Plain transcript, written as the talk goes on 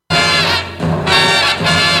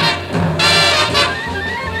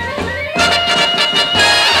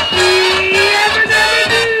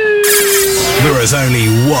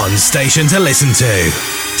station to listen to.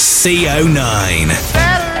 CO9.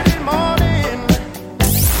 Saturday morning.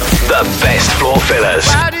 The best floor fillers.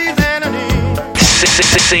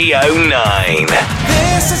 CO9.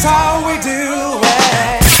 This is how we do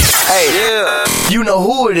it. Hey, yeah. You know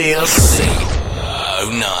who it is.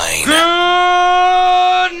 CO9.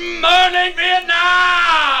 Good morning,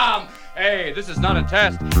 Vietnam! Hey, this is not a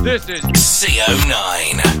test. This is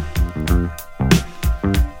CO9.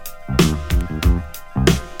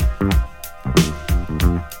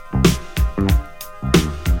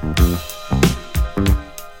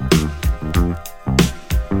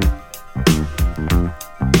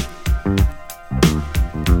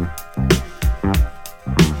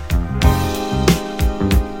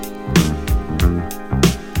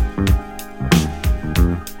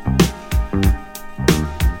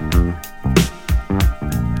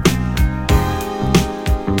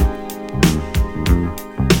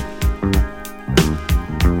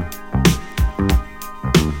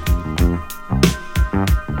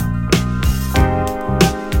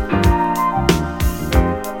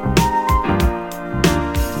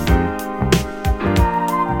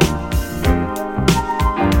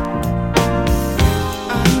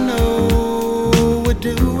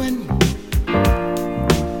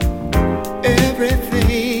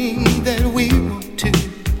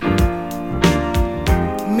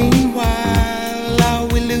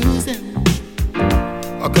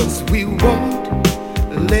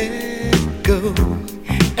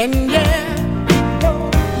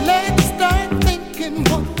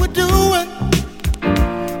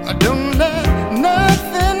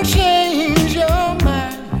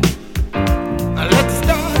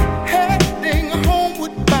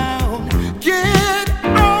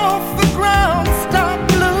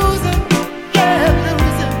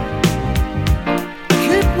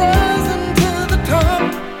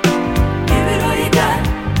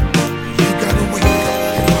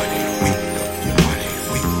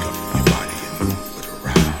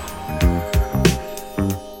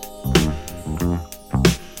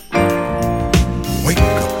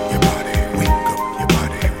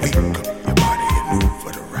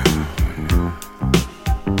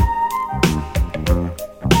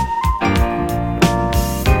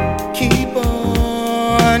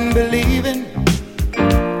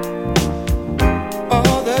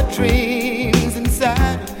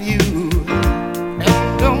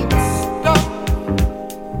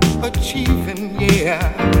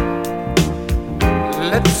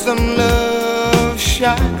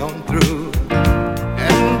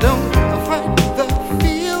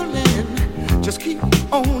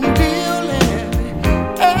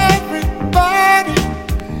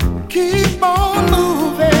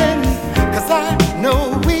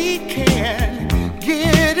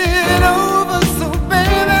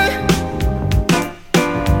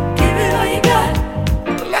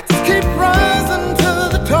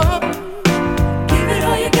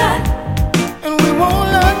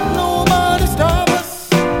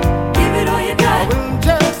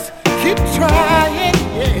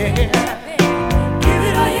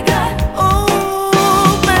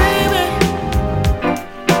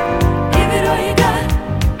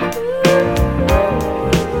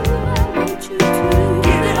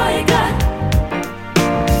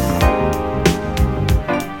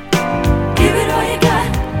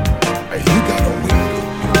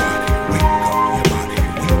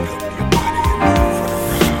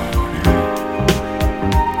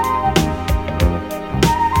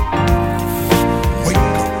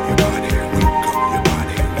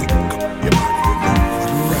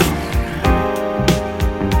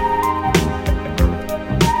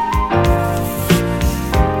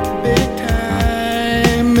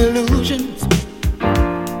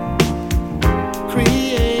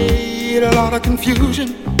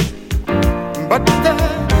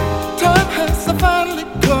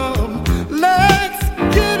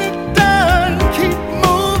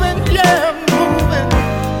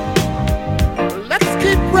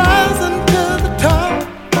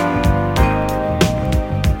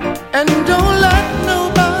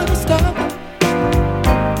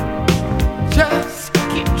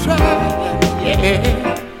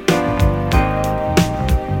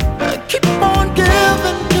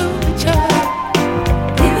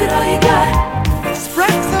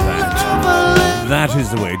 That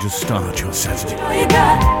is the way to start your Saturday.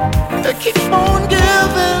 Keep on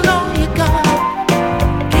giving all you got.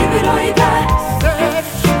 Give it all you got. Said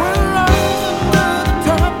we're rising to the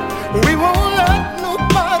top. We won't let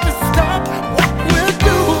nobody stop what we're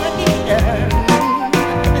doing. Yeah.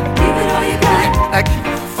 Give it all you got. Like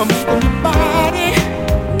I'm from your body.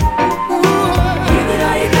 Ooh. Give it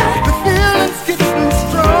all you got. The feeling's getting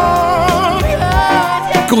strong.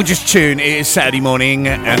 gorgeous tune. It is Saturday morning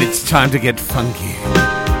and it's time to get funky.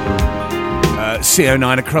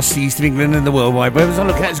 CO9 across the east of England and the World Wide Web. As I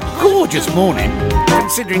look at it, it's a gorgeous morning,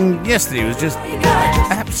 considering yesterday was just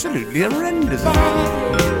absolutely horrendous.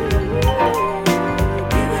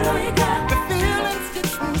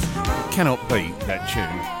 Cannot beat that tune.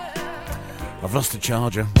 I've lost the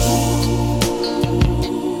charger.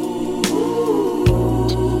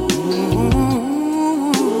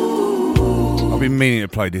 I've been meaning to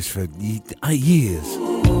play this for years.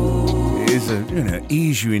 It is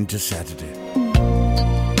ease you into Saturday.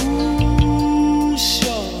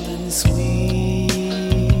 Short and sweet.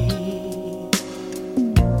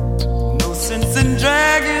 No sense in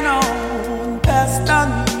dragging on past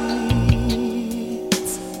our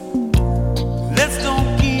needs. Let's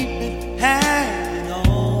don't keep it hanging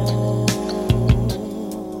on.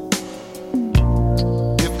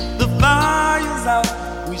 If the fire's out,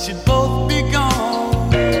 we should both be gone.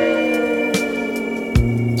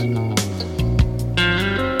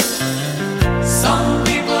 Some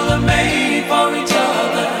people are made for each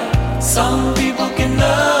other. Some people can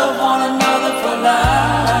love one another for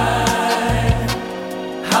life.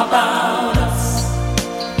 How about us?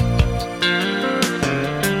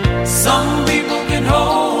 Some people can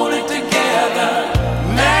hold it together,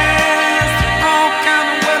 last all kind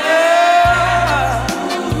of weather.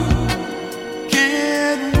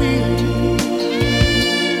 Can we?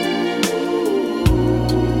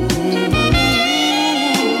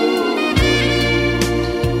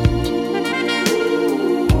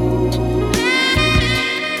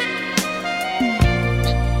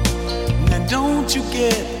 Now don't you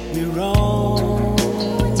get me wrong,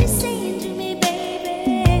 What you saying to me,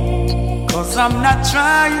 baby? 'cause I'm not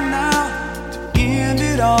trying now to end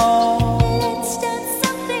it all. Let's start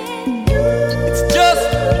something new. It's just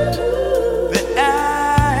that I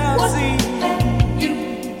have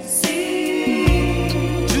seen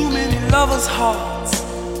too many lovers' hearts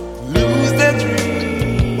lose their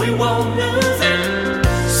dreams. We won't lose it.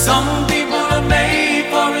 Some people are made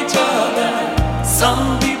for each other. Some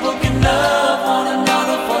people can love one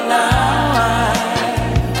another for life.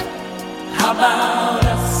 How about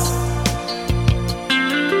us?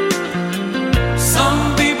 Some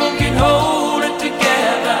people can hold it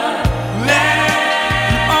together,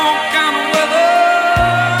 land all kind of weather.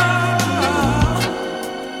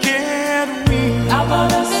 Can we? How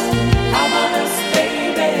about us? How about us,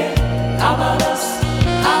 baby? How about us?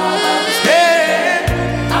 How about us, baby?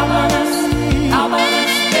 How about us?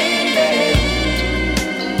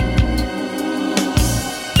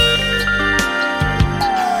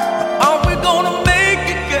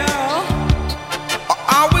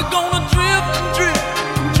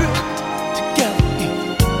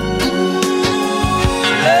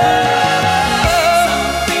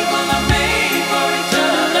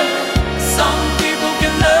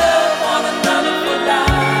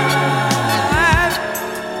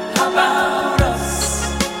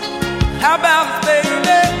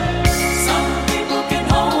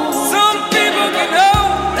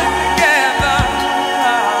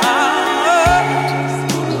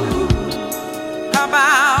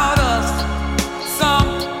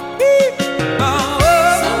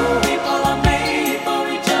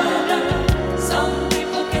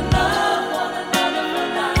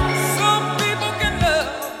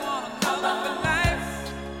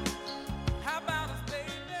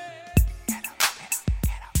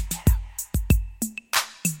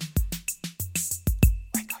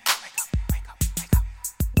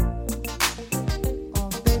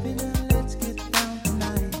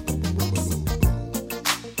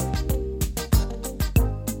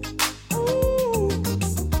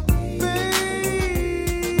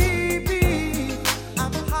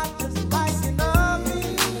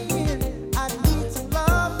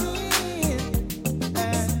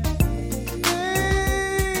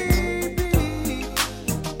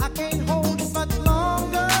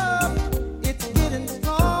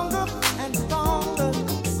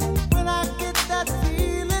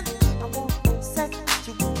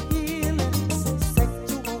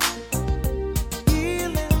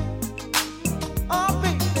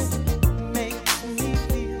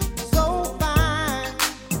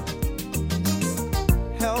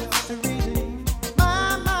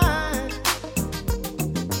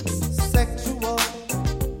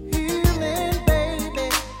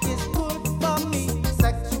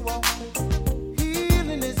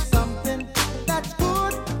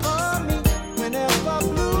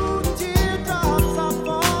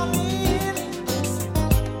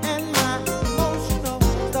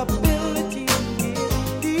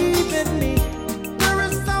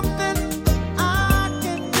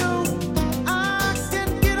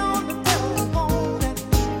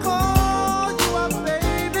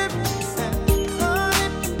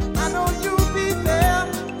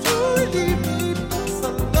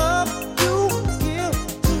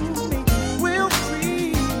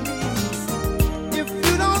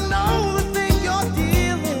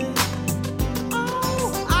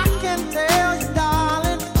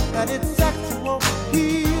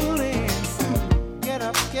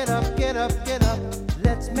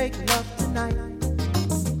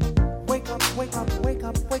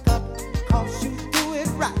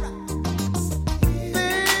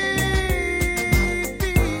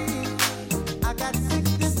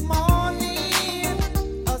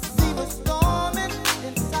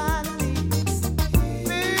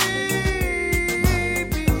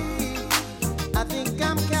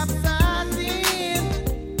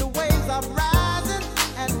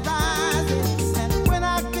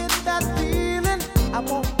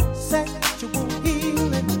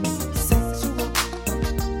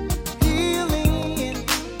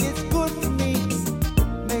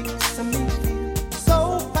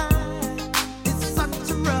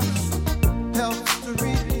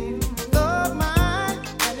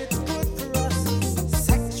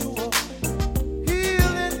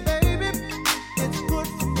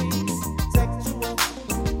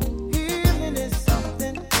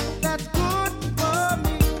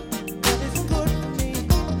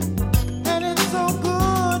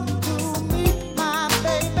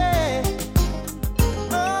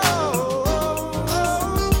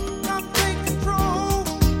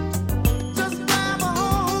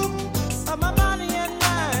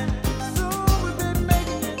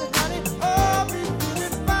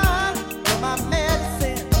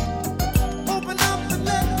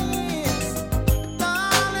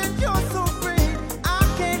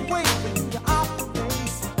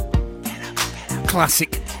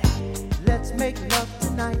 classic. Let's make love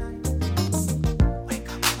tonight. Wake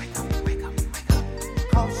up, wake up, wake up, wake up.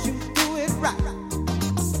 'Cause you do it right.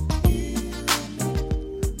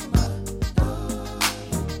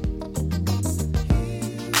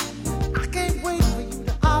 I can't wait for you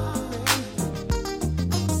to operate.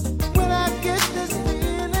 When I get this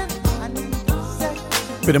feeling, I need to set.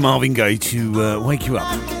 Bit of Marvin Gaye to wake you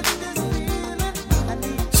up.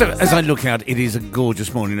 So as I look out, it is a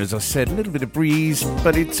gorgeous morning, as I said, a little bit of breeze,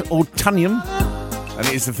 but it's autumnum, and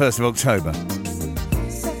it is the 1st of October.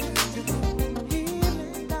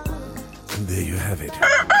 And there you have it.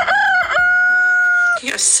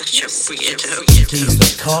 You're such a weirdo. He's the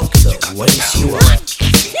cock that wakes you up.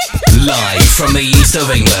 Live from the east of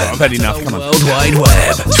England. I've had enough, come on. World Wide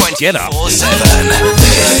Web. 24/7.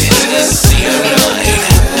 This is CO9.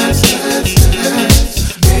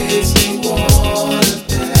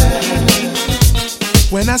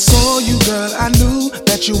 When I saw you, girl, I knew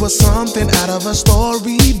that you were something out of a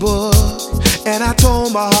storybook. And I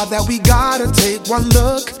told my heart that we gotta take one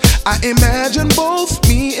look. I imagine both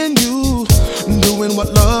me and you doing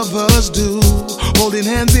what lovers do, holding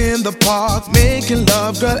hands in the park, making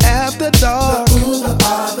love, girl, after dark. The ooh, the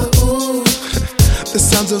ah, the ooh. The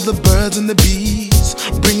sounds of the birds and the bees,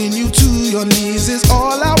 bringing you to your knees is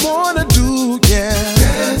all I wanna do, yeah.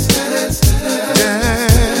 Dance, dance, dance,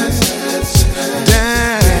 dance, dance, dance.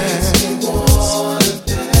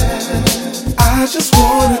 I just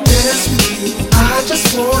wanna dance with you. I just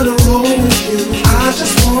wanna roll with you. I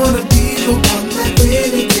just wanna be the one that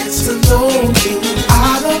really gets to know you.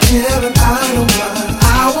 I don't care and I don't mind.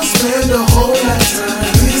 I will spend a whole lifetime.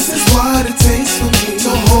 This is what it takes for me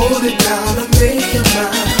to hold it down and make it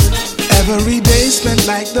mine. Every day spent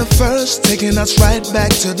like the first, taking us right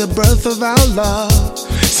back to the birth of our love.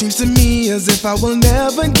 Seems to me as if I will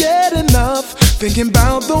never get enough, thinking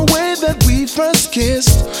about the way that we first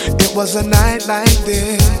kissed. It was a night like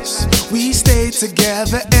this. We stayed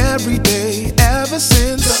together every day ever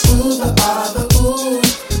since. The ooh, the ah, the ooh.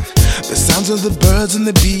 The sounds of the birds and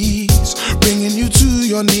the bees, bringing you to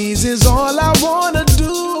your knees is all I wanna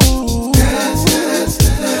do. Dance, dance,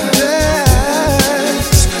 dance,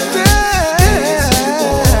 dance,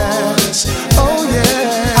 dance. Oh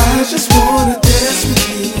yeah. I just wanna dance with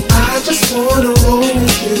you. I just wanna roll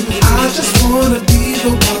with you. I just wanna be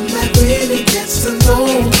the one that really gets to know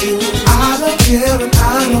you. I don't care and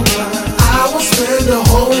I don't mind. I will spend a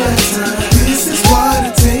whole lifetime. This is what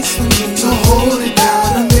it takes for me to hold it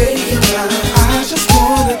down and make it right. I just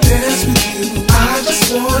wanna dance with you. I just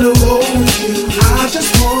wanna roll with you. I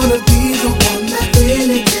just wanna be the one that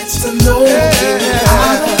really gets to know you. I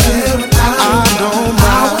don't care and I don't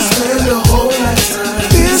mind. I will spend a whole lifetime.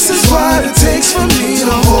 This is what it takes for me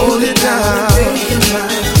to hold it down.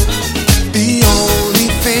 The only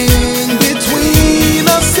thing between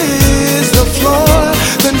us is the floor.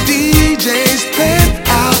 The DJ's playing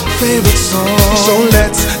our favorite song. So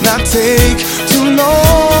let's not take too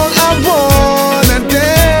long. I wanna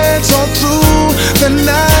dance all through the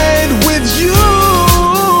night with you.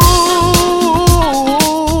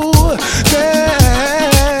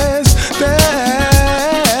 Dance, dance,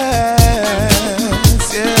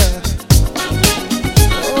 yeah.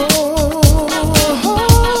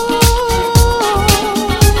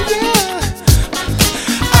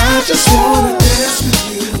 I just wanna dance with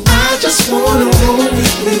you. I just wanna roll with you.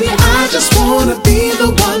 Baby, I just wanna be the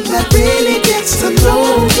one that really gets to know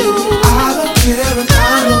you. I don't care and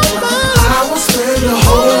I don't mind. I will spend a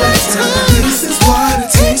whole lifetime. This is what it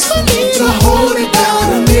takes for me to hold it down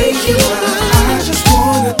and make you mine. I just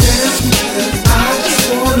wanna dance with you. I just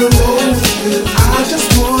wanna roll with you. I just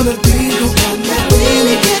wanna be the one that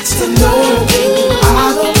really gets to know you.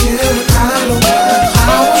 I don't care and I don't mind.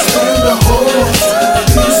 I will spend a whole lifetime.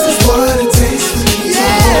 This is what it takes for me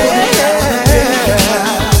to hold it down and make you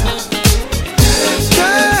mine.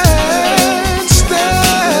 Dance,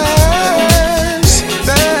 dance,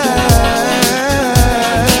 dance,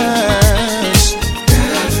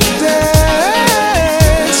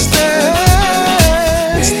 dance, dance.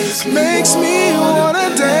 Makes me wanna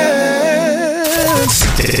dance.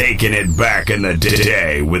 Taking it back in the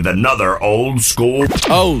day with another old school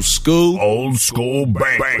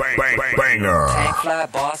banger. Tank fly,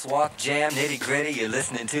 boss walk, jam, nitty gritty. You're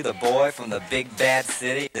listening to the boy from the big bad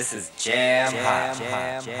city. This is Jam Hot.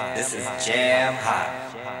 This is Jam Hot.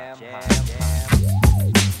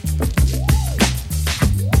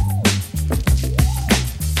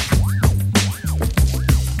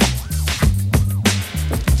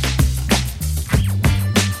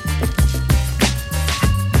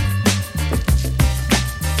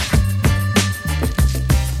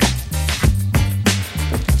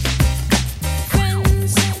 When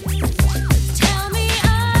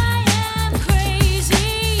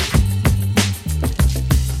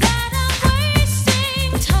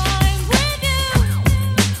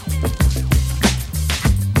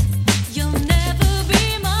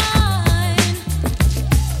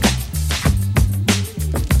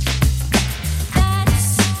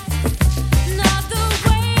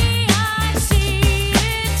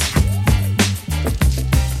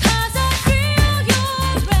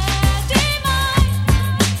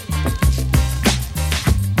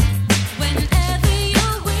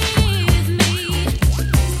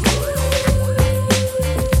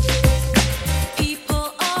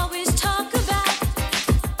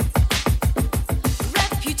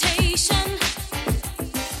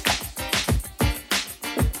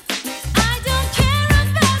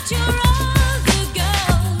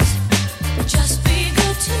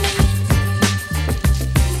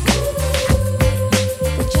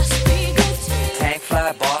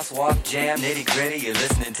Jam Nitty Gritty. You're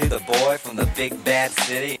listening to the boy from the big bad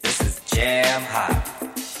city. This is Jam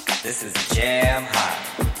Hot. This is Jam Hot.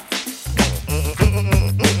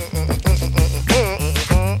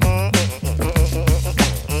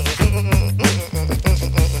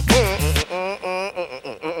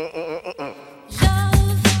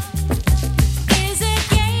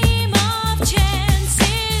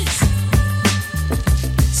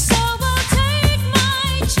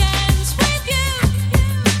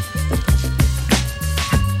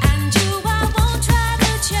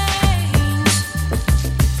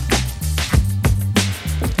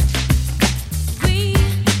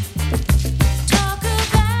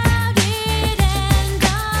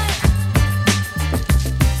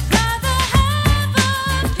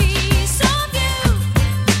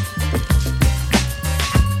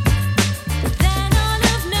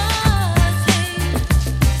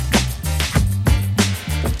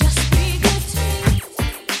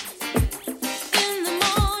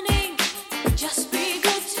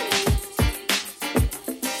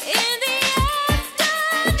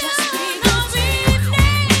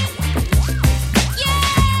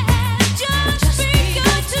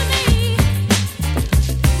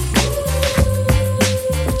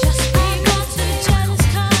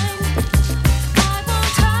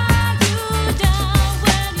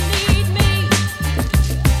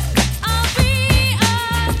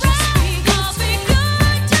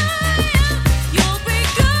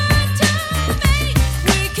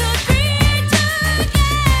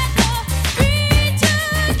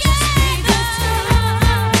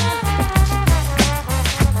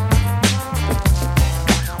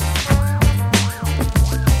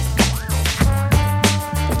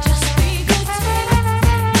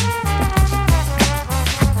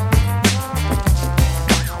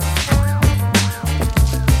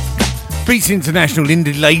 Beats International,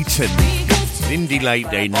 Lindy Layton. Lindy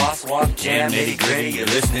Layton. Bosswalk Jam Nitty Gritty. You're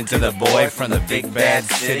listening to the boy from the big bad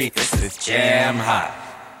city. This is Jam Hot.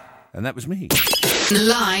 And that was me.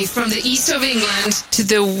 Live from the east of England to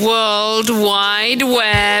the World Wide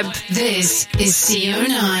Web. This is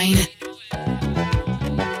CO9.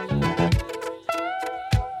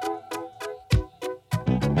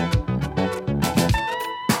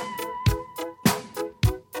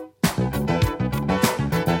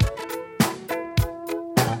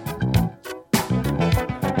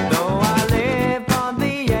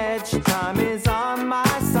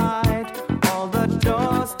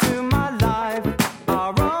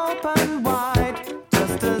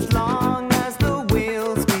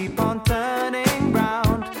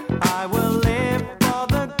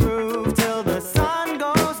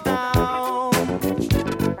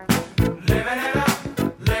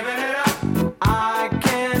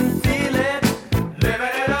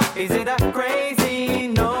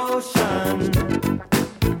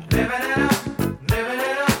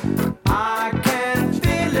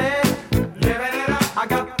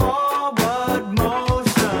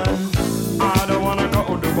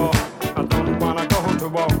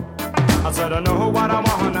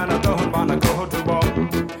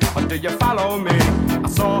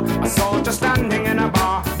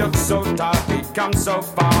 So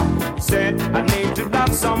far, said I need to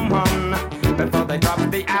love someone before they drop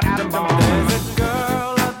the atom bomb. There's a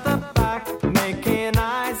girl at the back making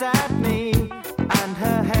eyes at me, and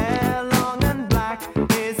her hair long and black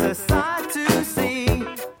is a sight to see.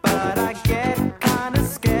 But I get kinda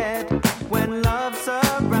scared when love's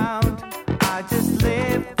around. I just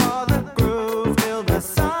live for the groove till the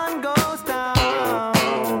sun goes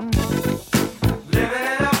down. Living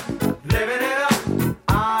it up, living it up.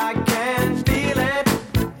 I can feel it.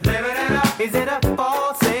 Is it a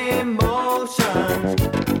false emotion?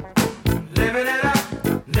 Living it up,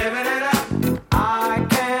 living it up. I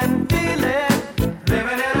can feel it.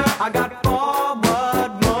 Living it up. I got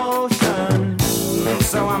forward motion.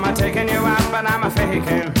 So am I taking you out, but I'm a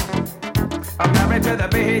faking. I'm married to the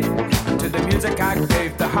beat, to the music I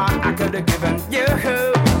crave, the heart I could have given you.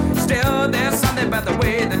 Still, there's something about the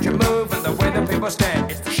way that you move and the way that people stare.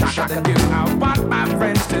 It's the shocker than you. I want my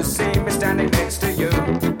friends to see me standing next to you.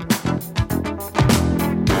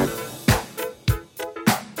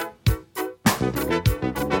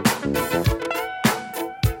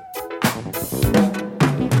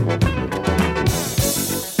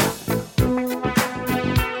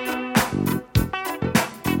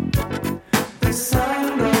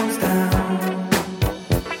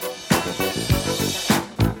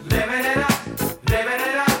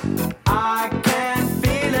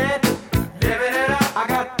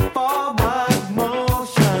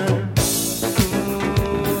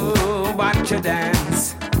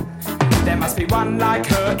 Dance. There must be one like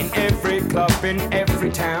her in every club, in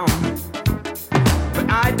every town.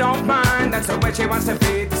 don't mind, that's the way she wants to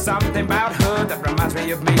be. There's something about her that reminds me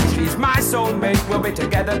of me. She's my soulmate, we'll be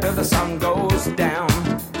together till the sun goes down.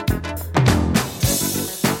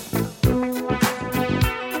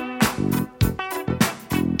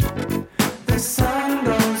 The sun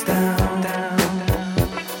goes down, down, down.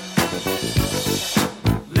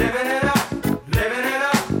 Living it up, living it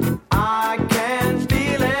up. I can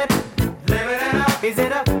feel it. Living it up. Is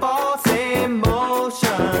it a false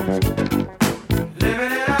emotion?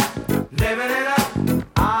 Living it up, living it up.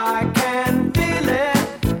 I can feel it.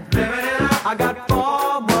 Living it up. I got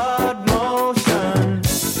forward motion.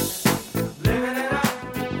 Living it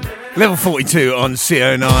up. Level 42 on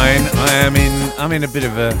CO9. I'm in a bit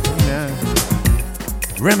of a,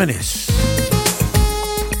 reminisce.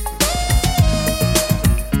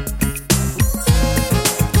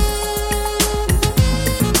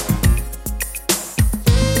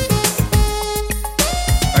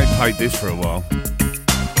 I ain't played this for a while.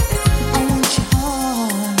 I want your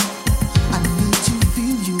heart. I need to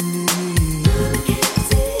feel you near.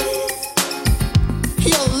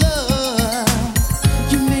 Your love,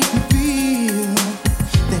 you make me feel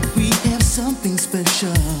that we have something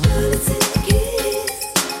special.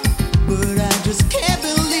 But I just can't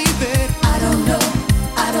believe it. I don't know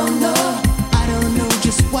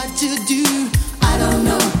just what to do. I don't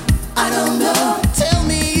know. Tell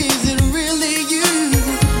me, is it really you?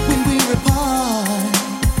 When we're apart,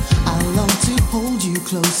 I long to hold you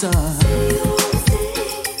closer.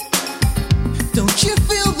 Don't you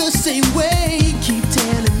feel the same way? Keep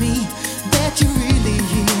telling me that you're really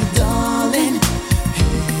here, darling.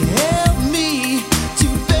 Help me to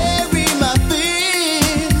bury my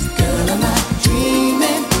fears. Girl, I'm not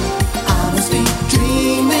dreaming. I must be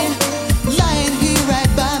dreaming. Lying here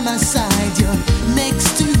right by my side, you're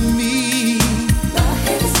next to me. My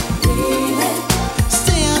head is screaming.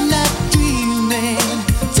 Say I'm not dreaming.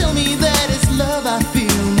 Tell me that it's love I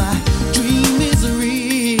feel. My dream is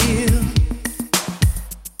real.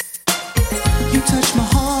 You touch my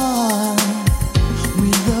heart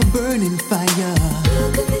with a burning fire.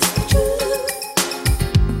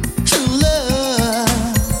 True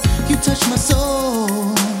love, you touch my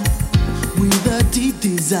soul with a deep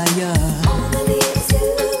desire.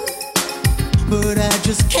 But I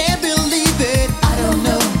just can't believe it. I don't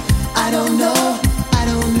know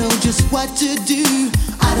just what to do.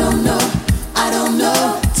 I don't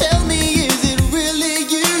know. Tell me, is it really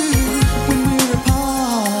you? When we're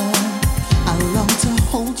apart, I long to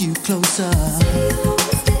hold you closer.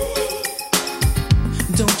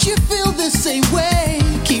 Don't you feel the same way?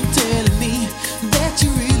 Keep telling me that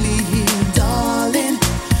you're really here, darling.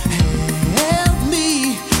 Help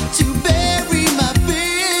me to bury my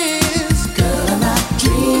fears. Girl, I'm not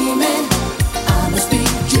dreaming. I must be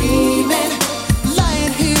dreaming.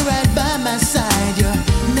 Lying here right by my side, you're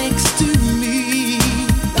next to me.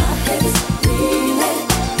 My head is screaming.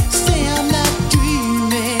 Say I'm not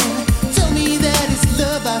dreaming. Tell me that it's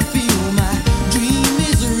love I feel. My dream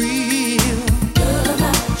is real. Girl, I'm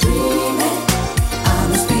not dreaming. I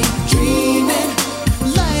must be dreaming.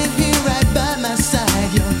 Lying here right by my side,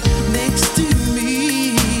 you're next to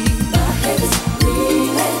me. My head is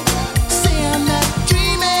screaming. Say I'm not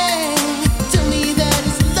dreaming. Tell me that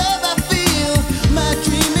it's love I feel. My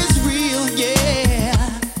dream is real, yeah.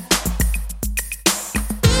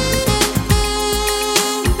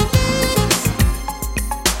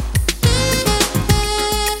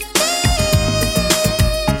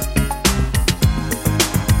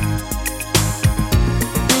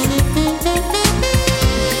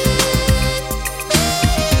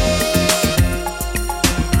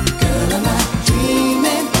 Girl, I'm not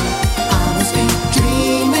dreaming. I must be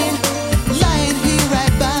dreaming. Lying here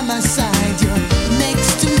right by my side, you're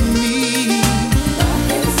next to me. My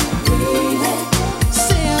head is screaming.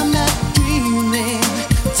 Say I'm not dreaming.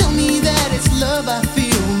 Tell me that it's love I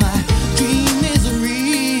feel. My dream is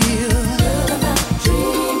real. Girl, I'm not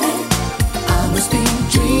dreaming. I must be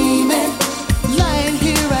dreaming. Lying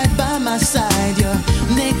here right by my side, you're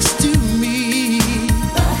next to me.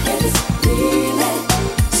 My head is screaming.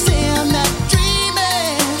 Say I'm not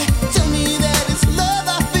dreaming. Tell me that it's love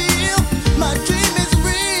I feel. My dream is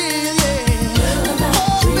real, yeah.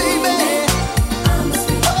 Oh, baby.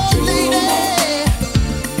 Oh, lady.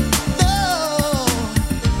 No.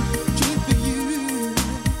 Dream for you.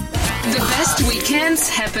 The best weekends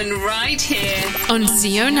happen right here on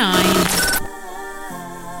CO9.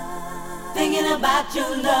 Thinking about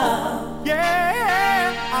your love.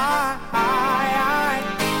 Yeah, I.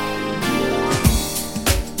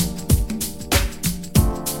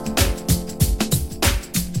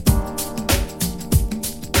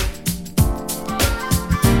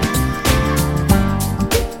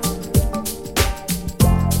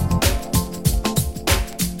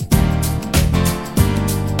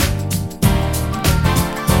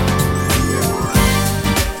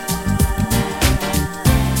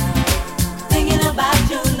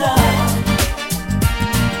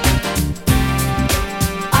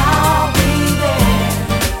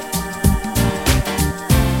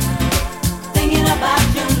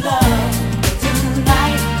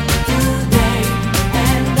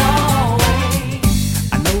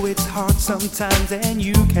 sometimes, and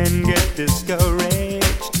you can get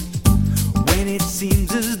discouraged when it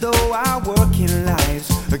seems as though our working lives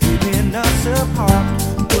are keeping us apart.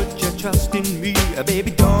 Put your trust in me,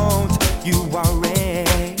 baby, don't you worry.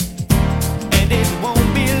 And it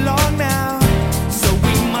won't be long now, so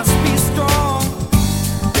we must be strong.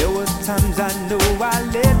 There was times I know I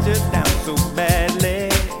let you down so badly.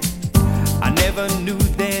 I never knew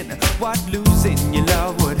then what losing your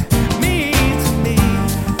love would mean to me.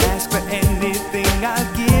 Ask for anything, I'll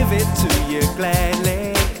give it to you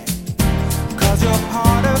gladly. 'Cause you're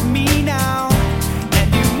part of me now, and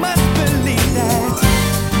you must believe that.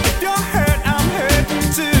 If you're hurt, I'm hurting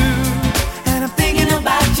too, and I'm thinking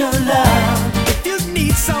about your love. If you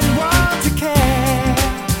need someone to care,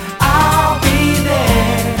 I'll be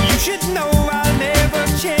there. You should know I'll never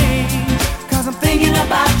change, 'cause I'm thinking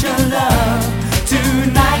about your love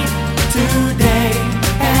tonight, today,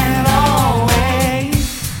 and always.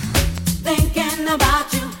 Thinking about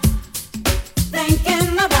you,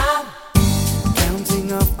 thinking about.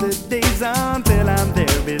 Counting up the days until I'm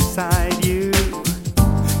there beside you,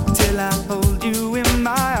 till I hold you in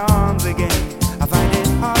my arms again. I find it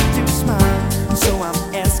hard to smile, so I'm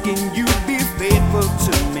asking you be faithful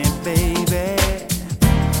to me, baby,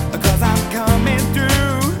 'cause I'm coming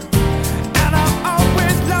through, and I'll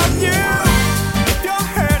always love you. If you're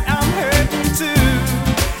hurt, I'm hurting too,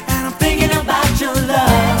 and I'm thinking about your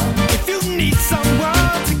love. If you need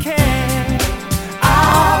someone to care,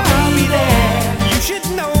 I'll be there. You should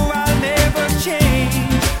know I'll never change,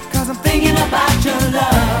 'cause I'm thinking about your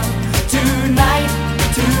love tonight,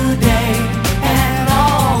 today, and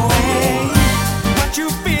always. What you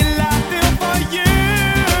feel, I feel for you.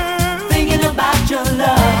 Thinking about your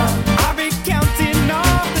love, I'll be counting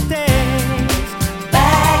all the days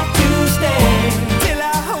back to stay, till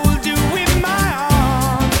I hold you in my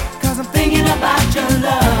arms, 'cause I'm thinking about your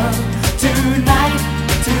love tonight,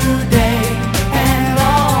 today, and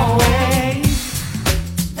always.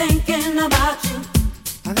 Thinking about you,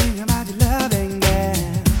 I'm thinking about your loving, yeah.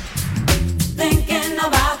 thinking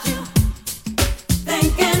about you,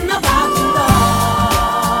 thinking about your love.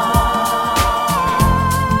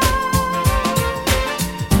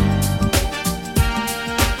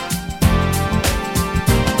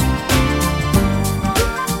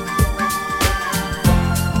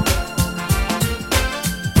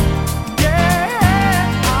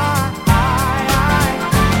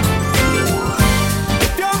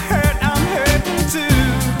 If you're hurt, I'm hurting too,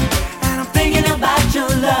 and I'm thinking about your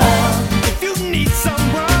love. If you need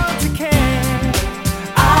someone to care,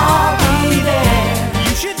 I'll be there.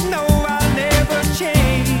 You should know I'll never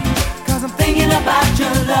change, 'cause I'm thinking about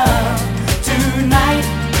your love tonight,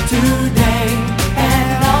 today,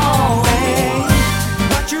 and always.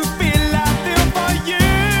 What you feel, I feel for you.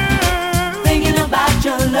 Thinking about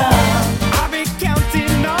your love, I'll be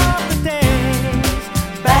counting all the days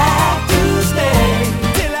back to stay,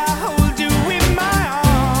 till I hold you in my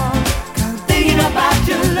arms, 'cause I'm thinking about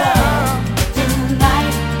your love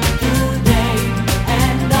tonight, today,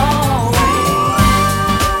 and always.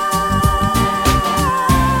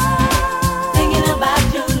 Thinking about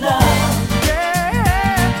your love,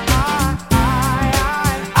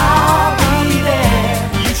 I'll be there.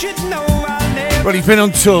 you should know I'll never. Well, he's been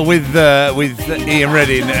on tour with Ian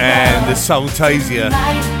Redding and the Soultasia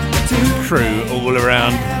crew all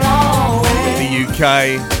around the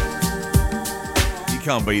UK. You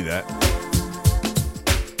can't beat that.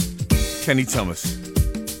 Kenny Thomas.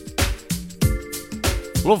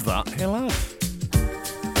 Love that. Hell yes.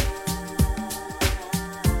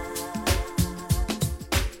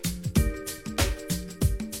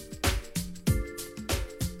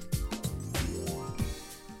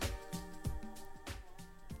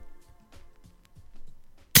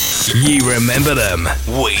 You remember them,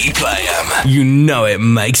 we play them. You know it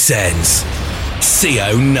makes sense.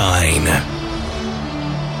 CO9.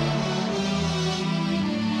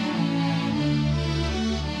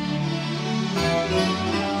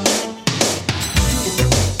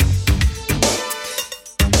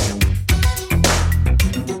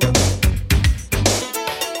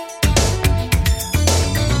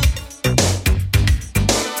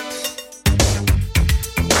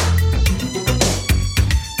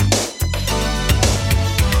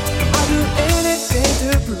 I'll do anything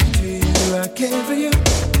to prove to you I care for you.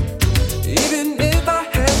 Even if I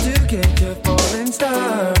have to get your falling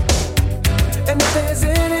star. And if there's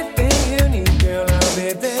anything you need, girl, I'll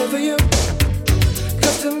be there for you.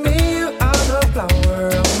 'Cause to me you are the flower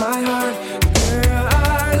of my heart. Girl,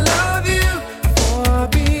 I love you for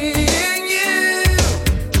being you.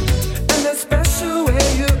 And the special way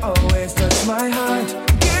you always touch my heart.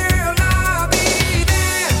 Girl, I'll be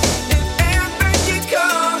there if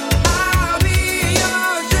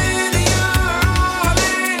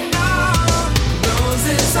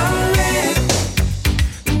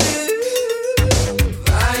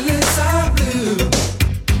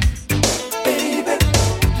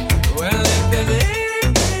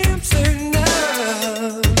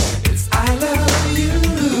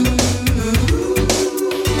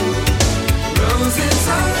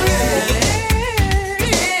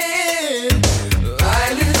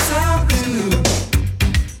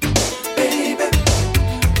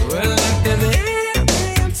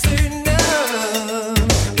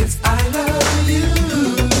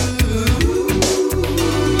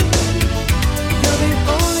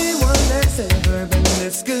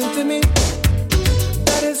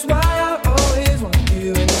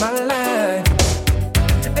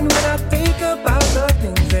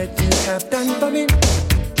me.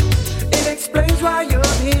 It explains why you're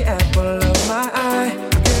the apple of my eye.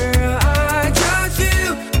 Girl, I trust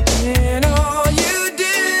you in all you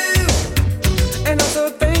do. And I'm so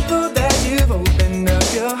thankful that you've opened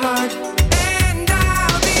up your heart. And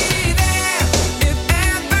I'll be there if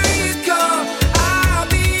ever you call. I'll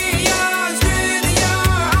be yours with your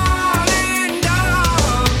all and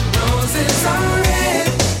all. Roses are red,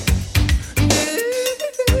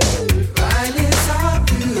 violets are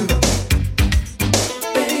blue.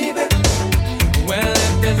 Baby, well,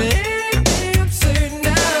 if there's anything I'm certain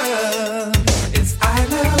of, it's I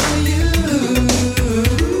love you.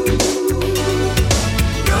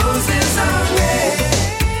 Roses are red,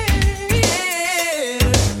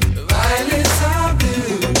 violets are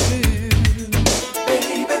blue.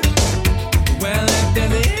 Baby, well, if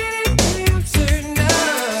there's anything I'm certain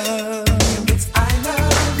of, it's I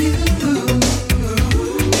love you.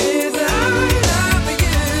 It's I love you.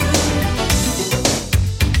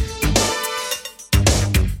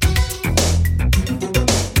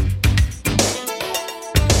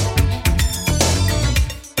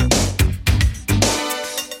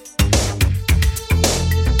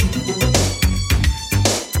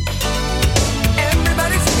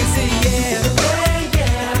 Everybody sing and say yeah,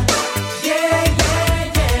 yeah, yeah,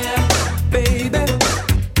 yeah, yeah, baby, baby.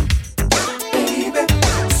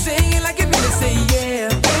 Sing it like you mean it, say yeah,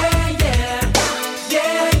 yeah,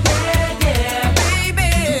 yeah, yeah, yeah,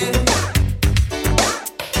 baby.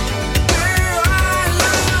 Girl, I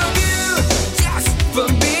love you just for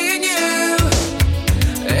being you,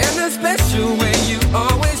 and the special way you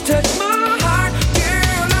always touch my heart.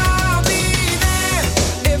 Girl, I'll be there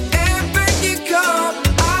if ever you call.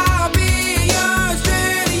 I'll be yours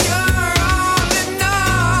till you're all in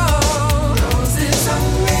all. Roses are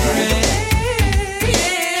red,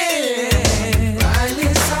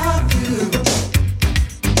 violets are blue.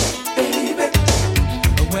 Baby,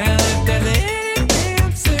 well, if there's anything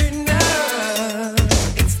I'm certain of,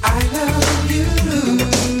 it's I love you.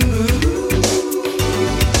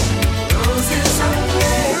 Roses are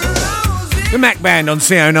red, roses. The Mac Band on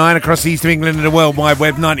CO9 across the East of England and the World Wide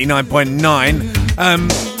Web 99.9.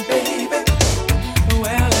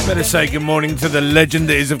 Better say good morning to the legend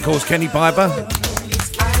that is, of course, Kenny Piper.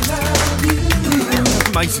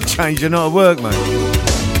 Makes a change, you're not at work, mate.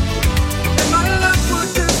 And my love will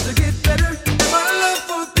just get better. And my love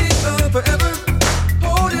will be forever.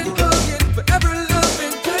 Holding, hugging, forever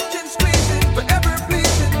loving, touching, squeezing, forever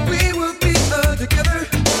pleasing. We will be together,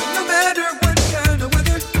 no matter what kind of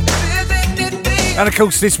weather. If there's anything And of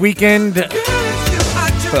course, this weekend, I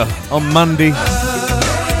just on Monday,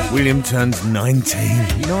 William turns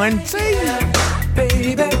 19. 19?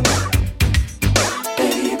 baby, baby.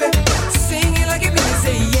 Sing it like you mean it,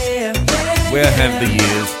 say yeah, yeah, Where have the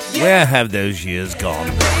years, where have those years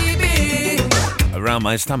gone? baby. Around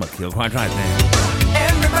my stomach, you're quite right there.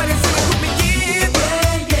 Everybody sing it with me, yeah,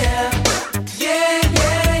 yeah, yeah,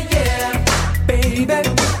 yeah, yeah, baby, baby.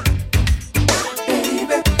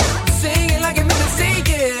 Sing it like you mean to say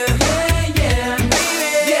yeah, yeah, baby,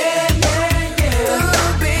 yeah, yeah,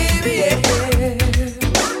 oh, baby, yeah.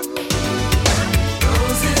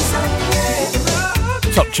 Roses are red,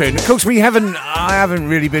 roses. Top tune. Of course, I haven't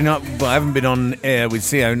really been up, but I haven't been on air with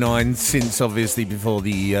CO9 since, obviously, before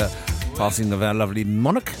the passing of our lovely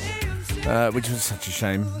monarch, which was such a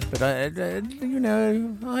shame. But, I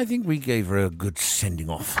think we gave her a good sending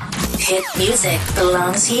off. Hit music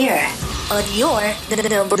belongs here on your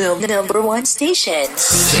number one station.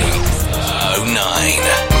 CO9.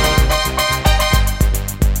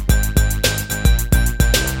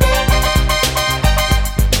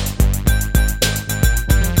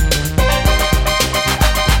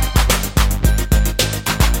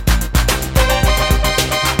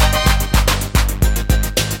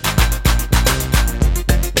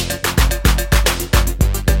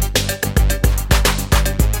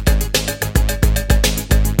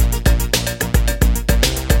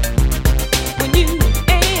 When you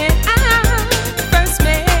and I first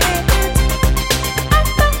met,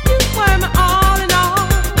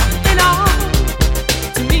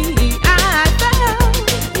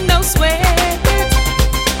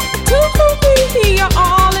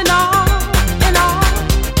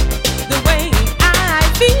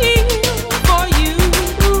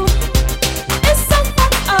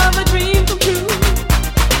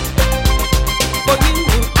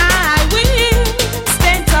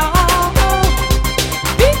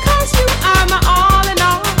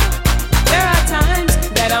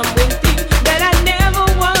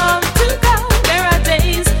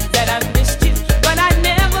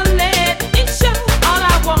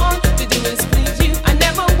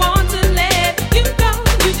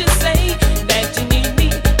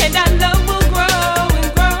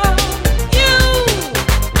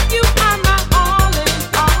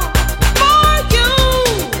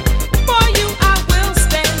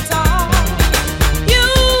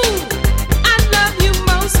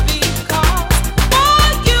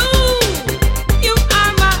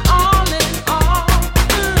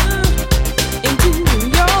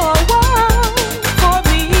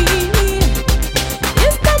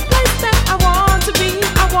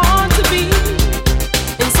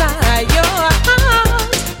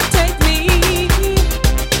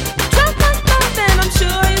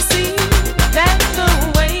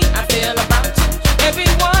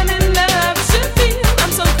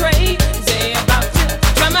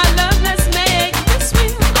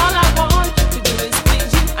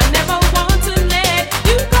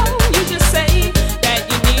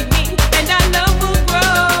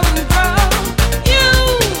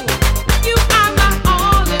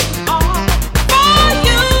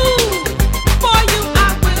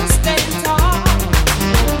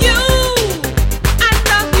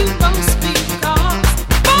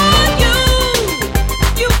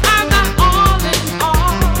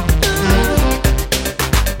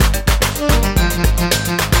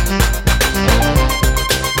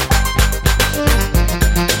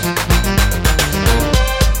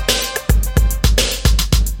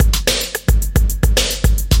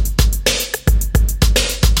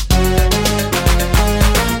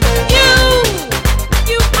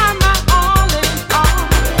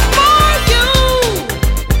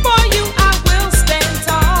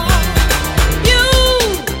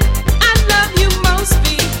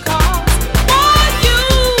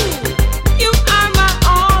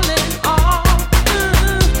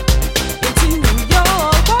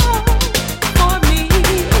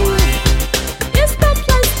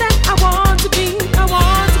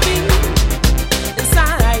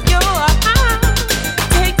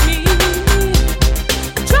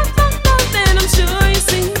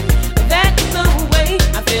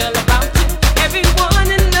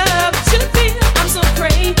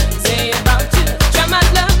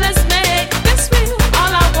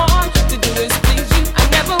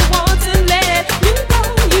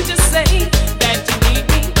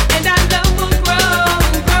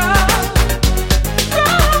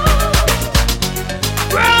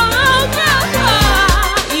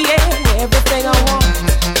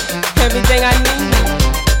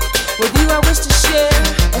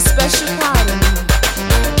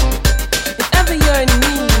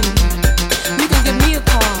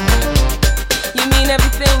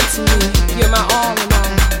 my all in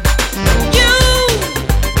all.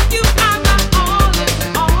 You are my all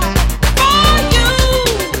in all.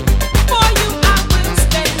 For you I will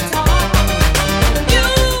stay tall. You,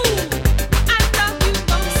 I love you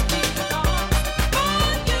most because for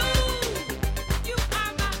you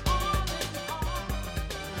are my all in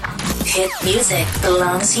all. Hit music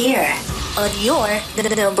belongs here on your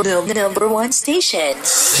number one station.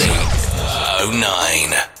 CO9.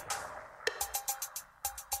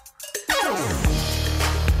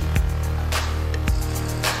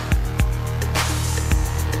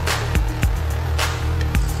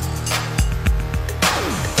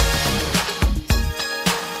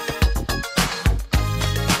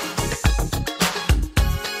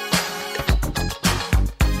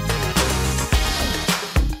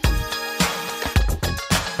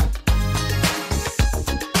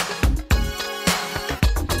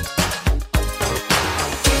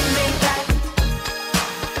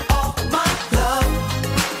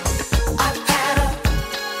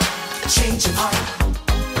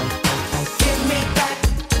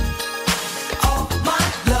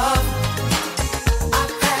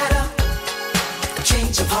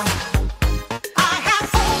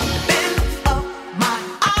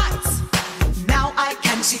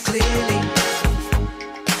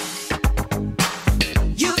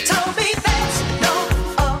 You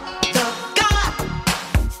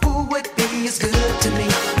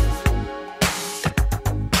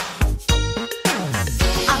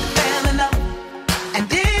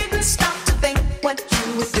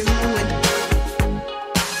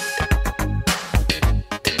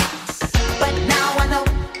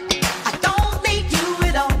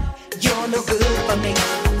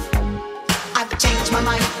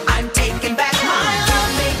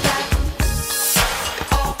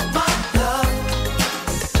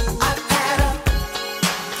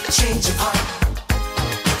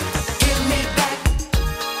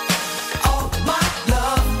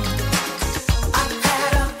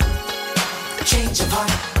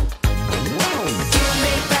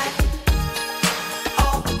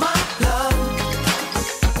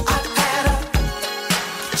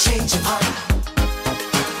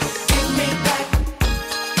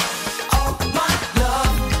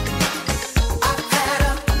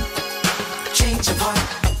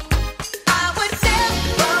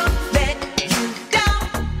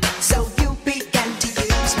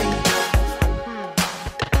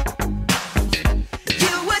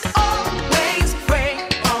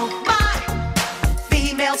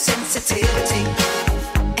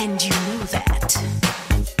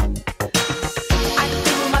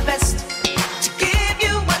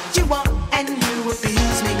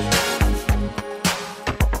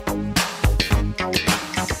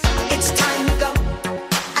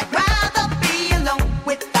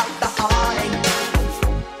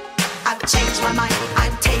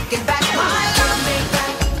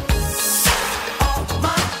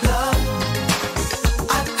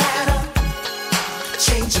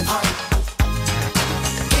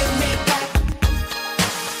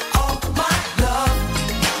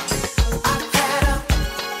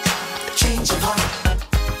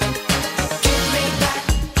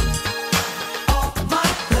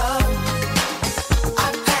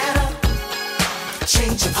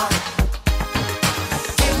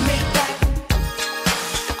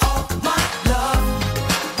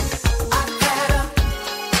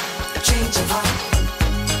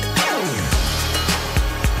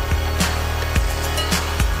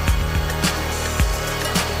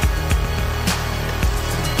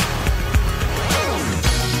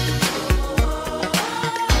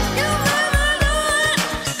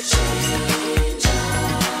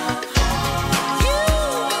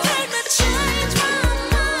made me change my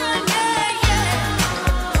mind.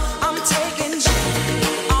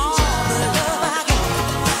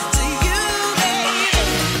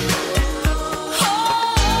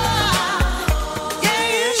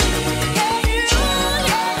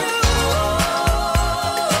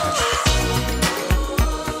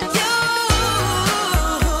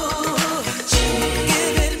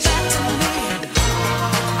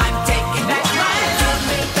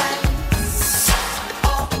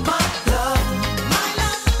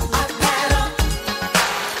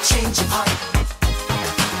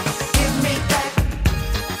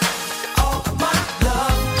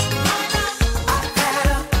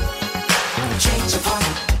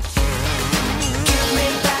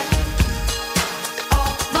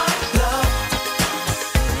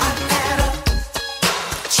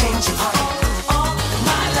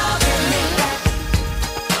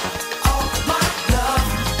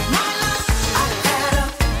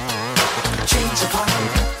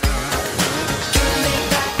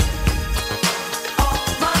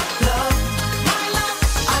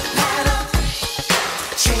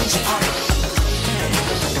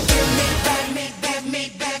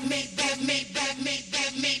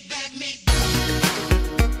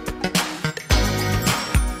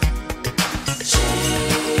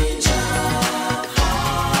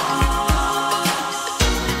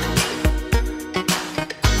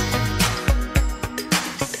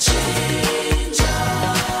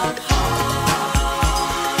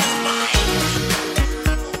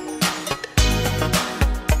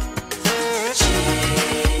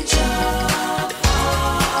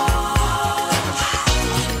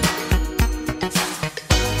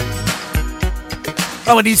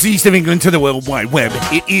 Oh, and it's East of England to the World Wide Web.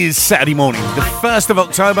 It is Saturday morning, the 1st of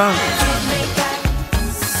October.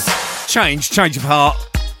 Change of heart.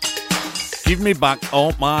 Give me back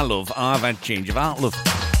all my love. I've had change of heart, love.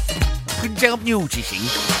 Couldn't help noticing.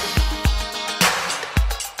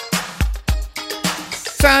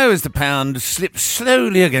 So as the pound slips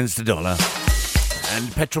slowly against the dollar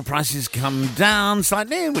and petrol prices come down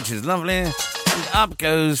slightly, which is lovely, and up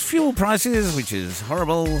goes fuel prices, which is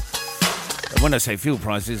horrible. When I say fuel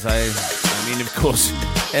prices, I mean, of course,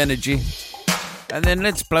 energy. And then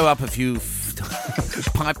let's blow up a few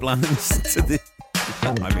pipelines to the...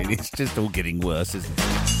 I mean, it's just all getting worse, isn't it?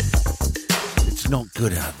 It's not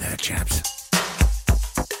good out there, chaps.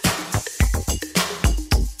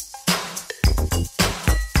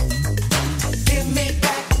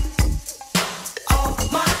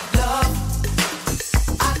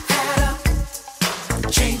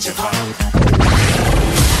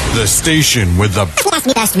 The station with the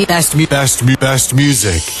best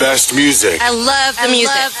music. Best music. I love the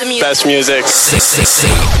music. Best music.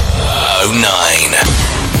 609.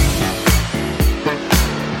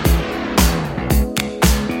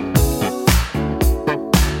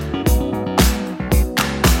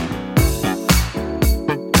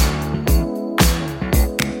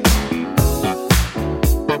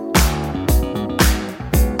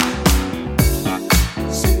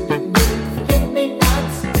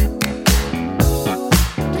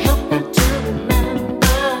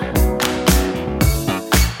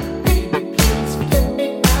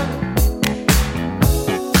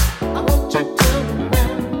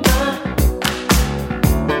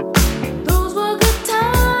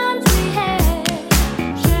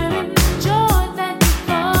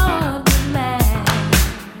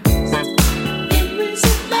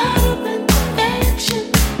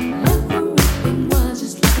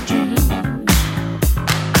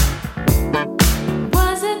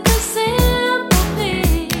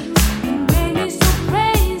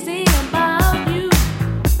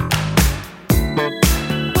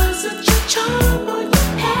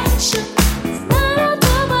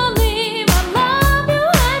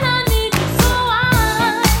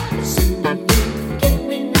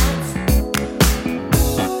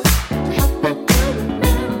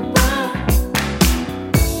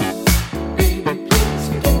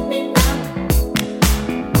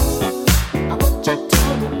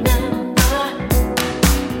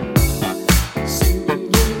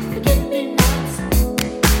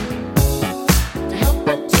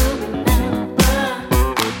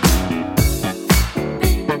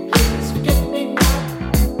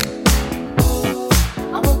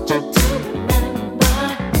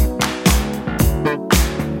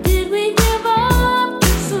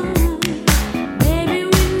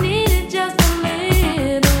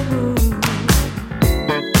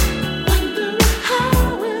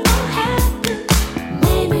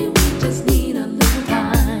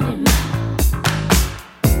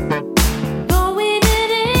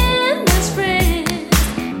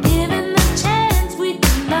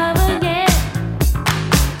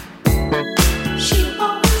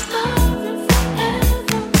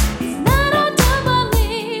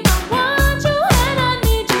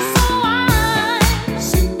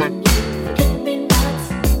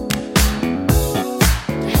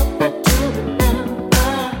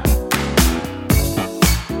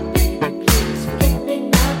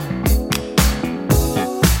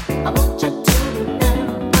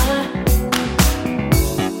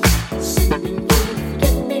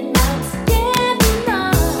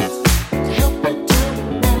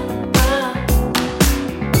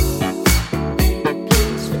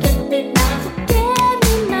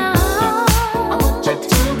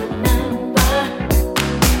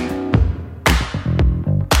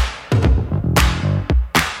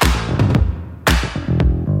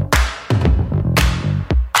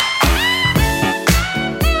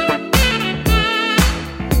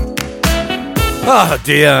 Oh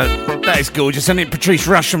dear, that is gorgeous, isn't it? Patrice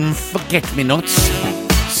Rushen, Forget-Me-Nots.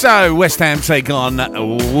 So, West Ham take on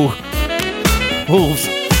Wolves.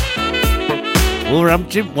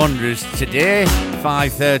 Wolverhampton Wanderers today,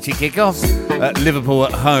 5:30 kickoff. Liverpool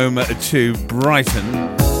at home to Brighton.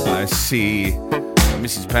 I see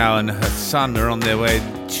Mrs. Power and her son are on their way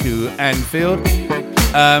to Anfield.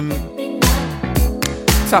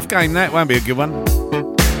 Tough game that, won't be a good one.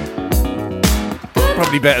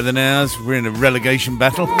 Probably better than ours. We're in a relegation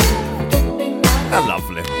battle. How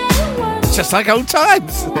lovely. It's just like old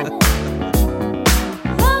times.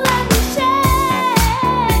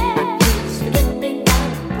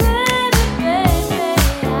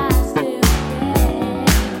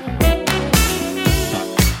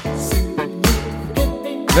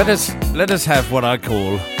 Let us have what I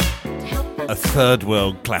call a third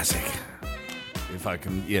world classic. If I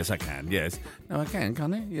can, yes, I can. Yes, no, I can.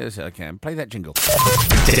 Can't I? Yes, I can. Play that jingle.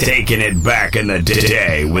 Taking it back in the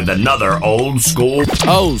day with another old school banger.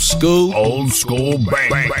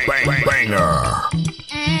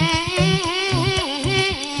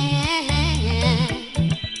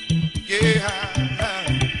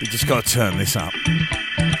 We just got to turn this up.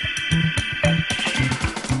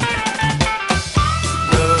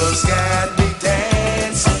 Love's got me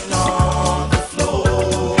dancing on the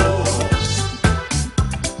floor.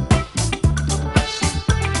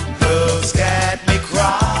 Love's got me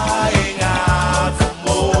crying out for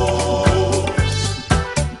more.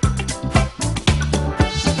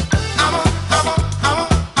 I'm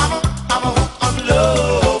a hook on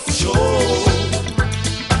love for sure.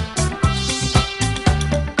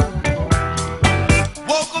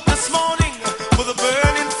 Woke up this morning with a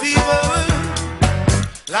burning fever.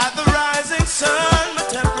 Like the rising sun, my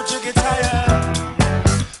temperature gets higher.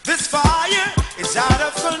 This fire is out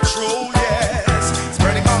of control, yes. It's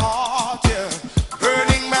burning my heart, yeah.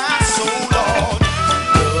 Burning my soul, Lord.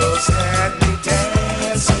 Love's had me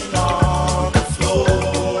dancing on the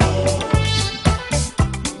floor.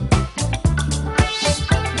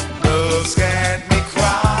 Love's got me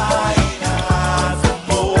crying out for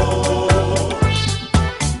more.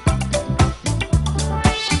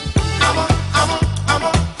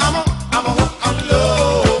 I'm a hook on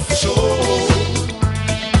love for sure.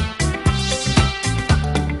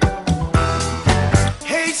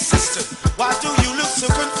 Hey sister, why do you look so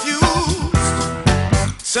confused?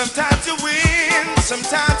 Sometimes you win,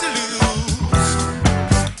 sometimes you lose.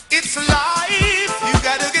 It's life you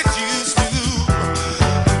gotta get used to.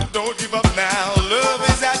 Don't give up now, love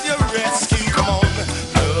is at your rescue. Come on,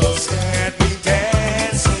 love's got me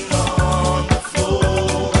dancing on the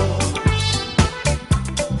floor.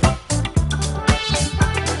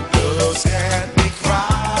 Love's got me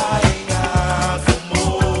crying out for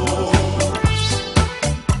more.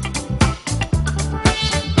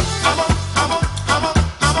 I'm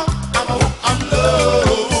a hook on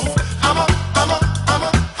love. I'm a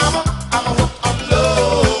hook on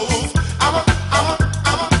love.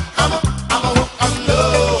 I'm a hook on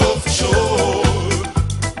love for sure.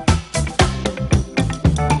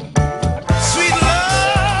 Sweet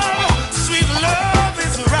love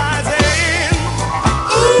is rising.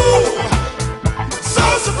 Ooh, so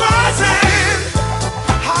surprising.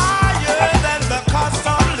 Higher than the cost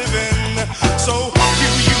of living. So you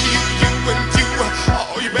and you,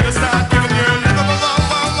 oh, you better start giving your love.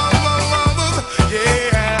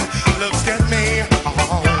 Yeah, love's got me,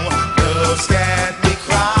 oh, love's got me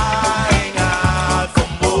crying out for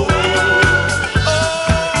more.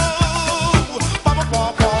 Oh, I'm a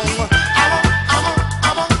hook on love. I'm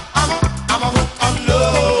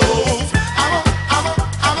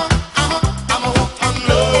a hook on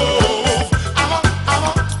love.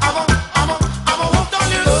 I'm a hook on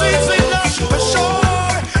your sweet, sweet love for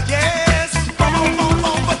sure. Yes.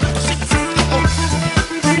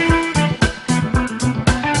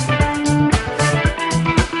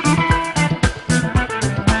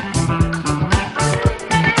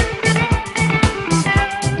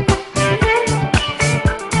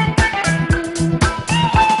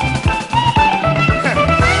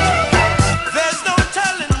 There's no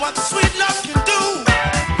telling what sweet love can do.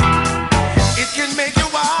 It can make your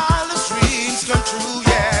wildest dreams come true,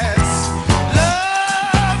 yes.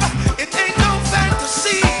 Love, it ain't no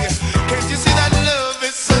fantasy. Can't you see that love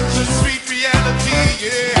is such a sweet reality,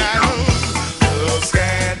 yeah. Love's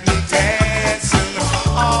got me dancing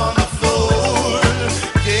on the floor,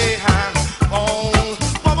 yeah.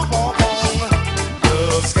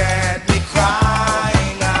 Love's got me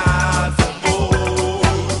crying out for more.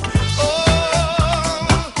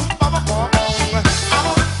 I'm a hook on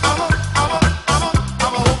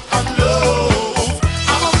love.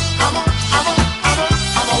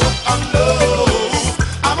 I'm a hook on love.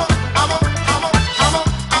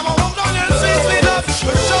 I'm a hook on your sweet, sweet love for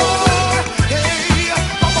sure. Hey,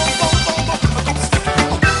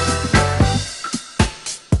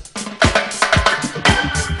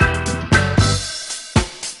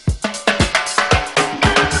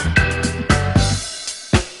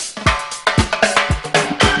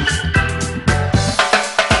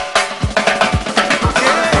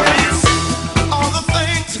 yes, all the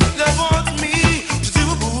things love wants me to do,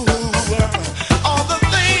 all the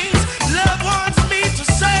things love wants me to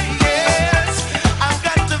say, yes, I've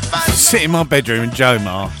got to find Sit in my bedroom and Joe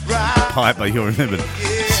Ma, Piper, you'll remember.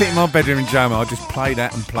 Sit in my bedroom and Joe Ma, just play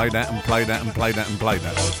that and play that and play that and play that and play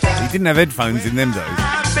that. He didn't have headphones in them days.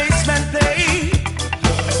 my basement play.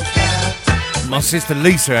 My sister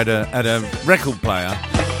Lisa had a record player,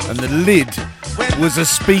 and the lid was a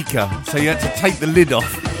speaker, so you had to take the lid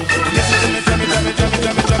off.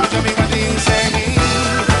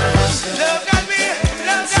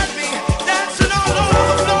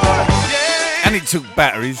 And it took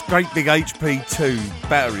batteries, great big HP2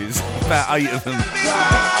 batteries, about 8 of them.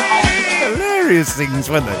 Hilarious things,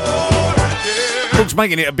 weren't they? Looks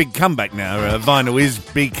making it a big comeback now. Vinyl is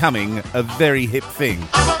becoming a very hip thing.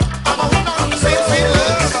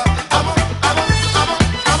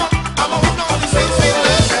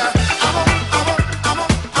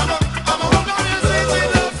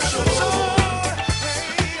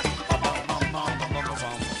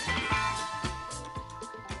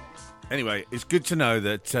 Anyway, it's good to know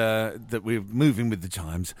that that we're moving with the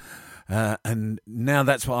times, and now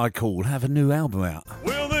that's what I call have a new album out.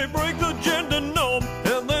 Will they break the gender norm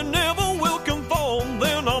and they never will conform?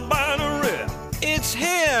 They're non-binary. It's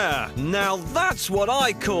here. Now that's what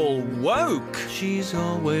I call woke. She's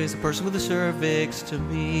always the person with the cervix to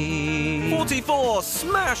me. 44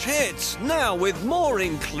 smash hits, now with more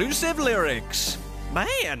inclusive lyrics.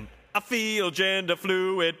 Man, I feel gender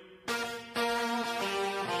fluid.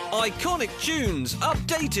 Iconic tunes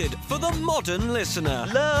updated for the modern listener.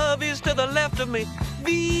 Love is to the left of me,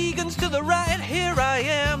 vegans to the right. Here I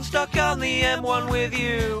am, stuck on the M1 with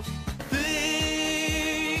you.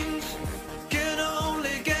 Things can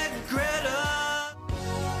only get greater.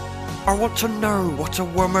 I want to know what a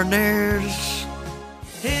woman is.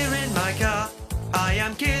 Here in my car, I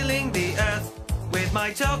am killing the earth with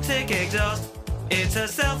my toxic exhaust. It's a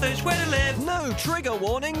selfish way to live. No trigger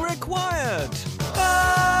warning required.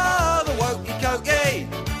 Oh, the wokey-cokey.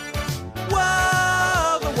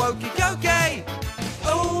 Whoa, the wokey-cokey.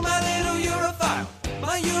 Oh, my little Europhile,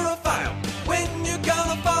 my Europhile. When you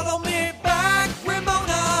gonna follow me back,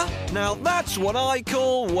 Ramona? Now that's what I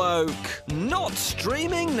call woke. Not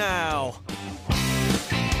streaming now.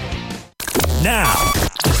 Now,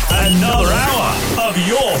 another hour of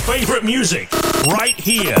your favorite music right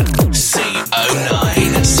here.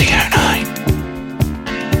 CO9. CO9.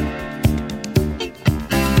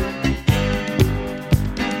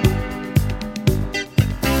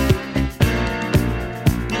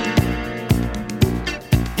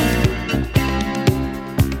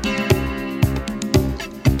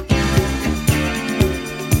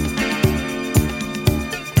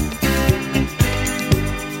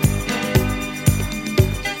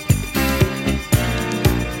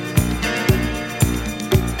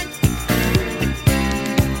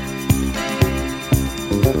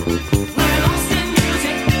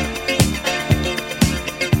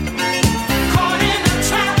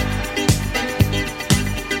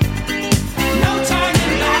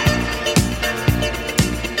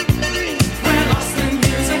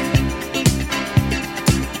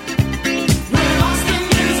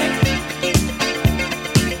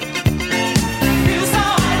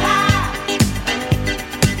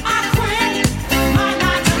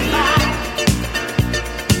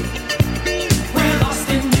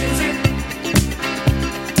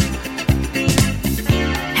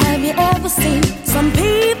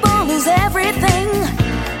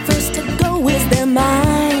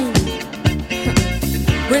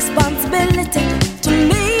 Responsibility to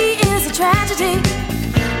me is a tragedy.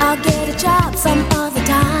 I'll get a job some other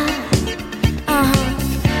time.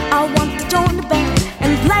 I want to join the band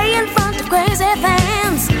and play in front of crazy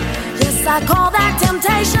fans. Yes, I call that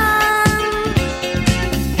temptation.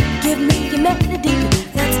 Give me your melody,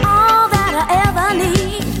 that's all that I ever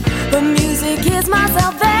need. The music is my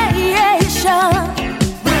salvation.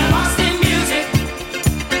 We're lost in music,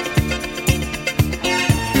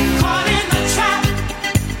 caught in the trap.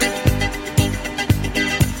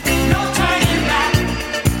 No turning back.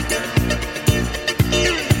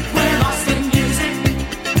 We're lost in music.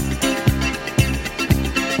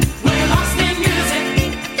 We're lost in music.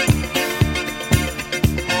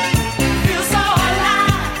 Feel so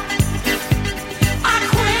alive. I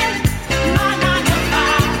quit my 9 to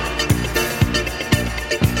 5.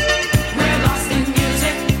 We're lost in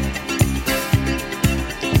music.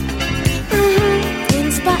 In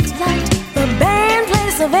spotlight, the band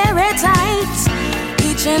plays so very tight,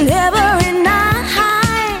 each and every night.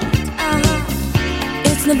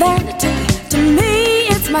 It's no vanity to me,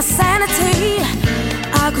 it's my sanity.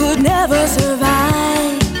 I could never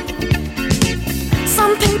survive.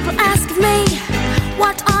 Some people ask me,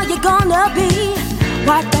 what are you gonna be?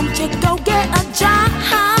 Why don't you go get a job?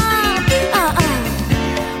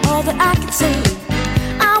 All that I can say,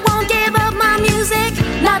 I won't give up my music.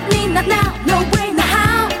 Not me, not now, no way, no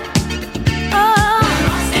how. Oh,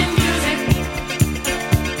 Lost in music,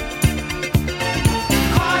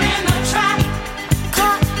 caught in the trap.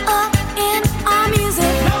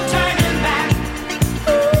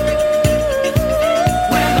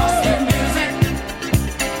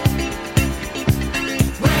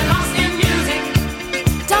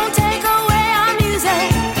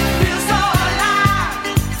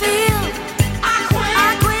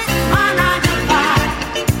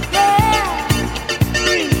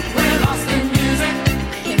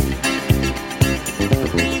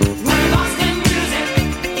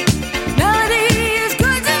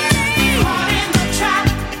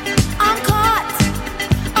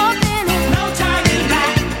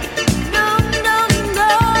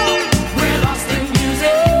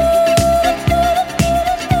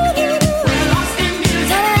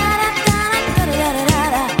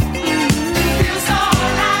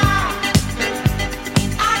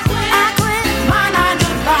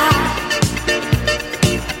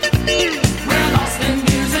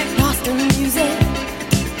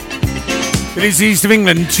 It is the East of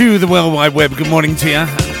England to the World Wide Web. Good morning to you.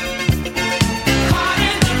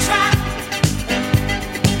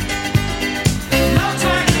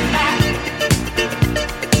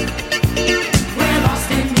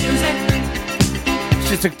 It's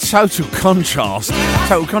just a total contrast.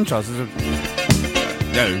 Total contrast.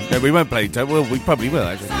 No, we won't play total. Well, we probably will,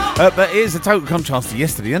 actually. But it is a total contrast to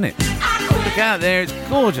yesterday, isn't it? Look out there, it's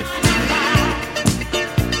gorgeous.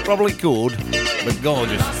 Probably good, but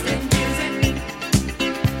gorgeous.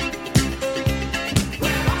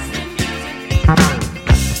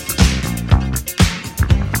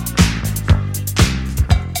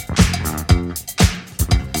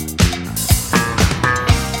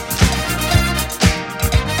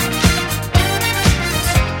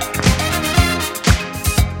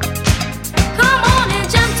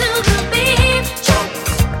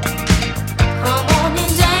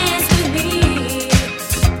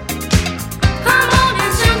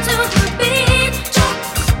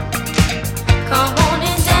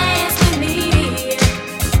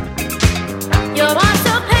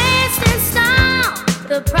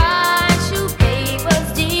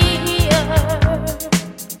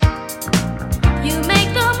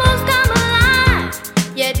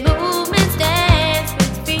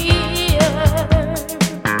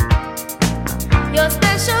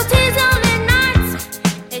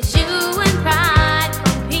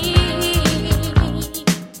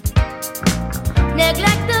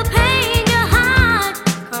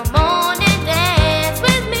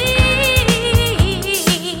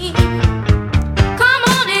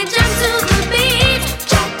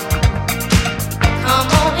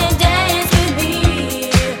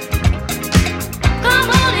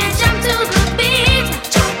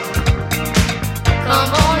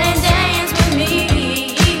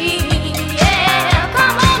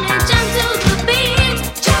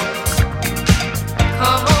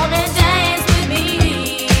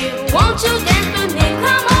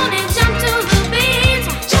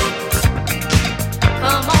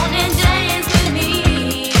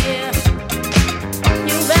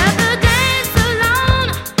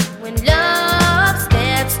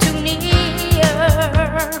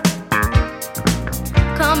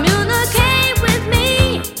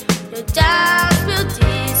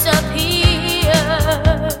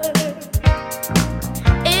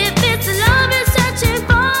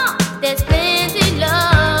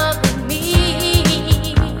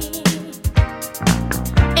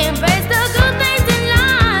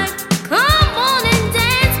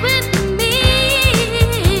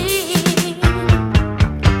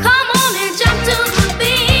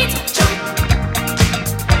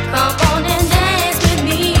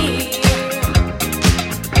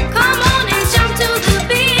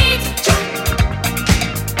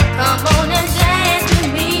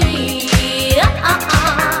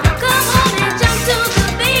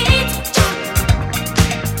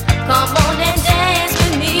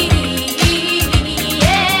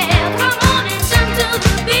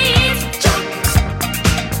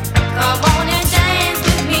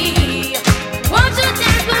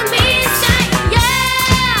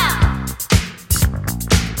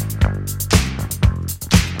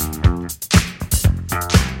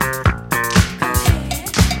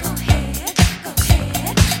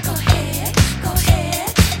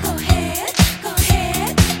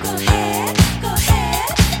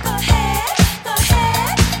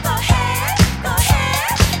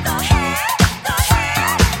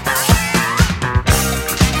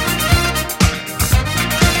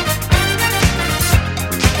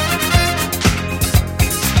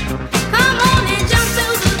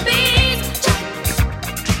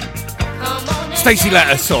 Stacey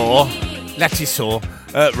Lattisaw.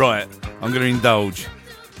 Right, I'm going to indulge.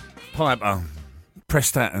 Piper,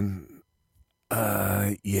 press that and...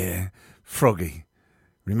 yeah, Froggy.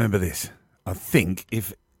 Remember this. I think,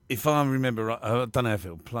 if I remember right... I don't know if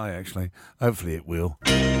it'll play, actually. Hopefully it will.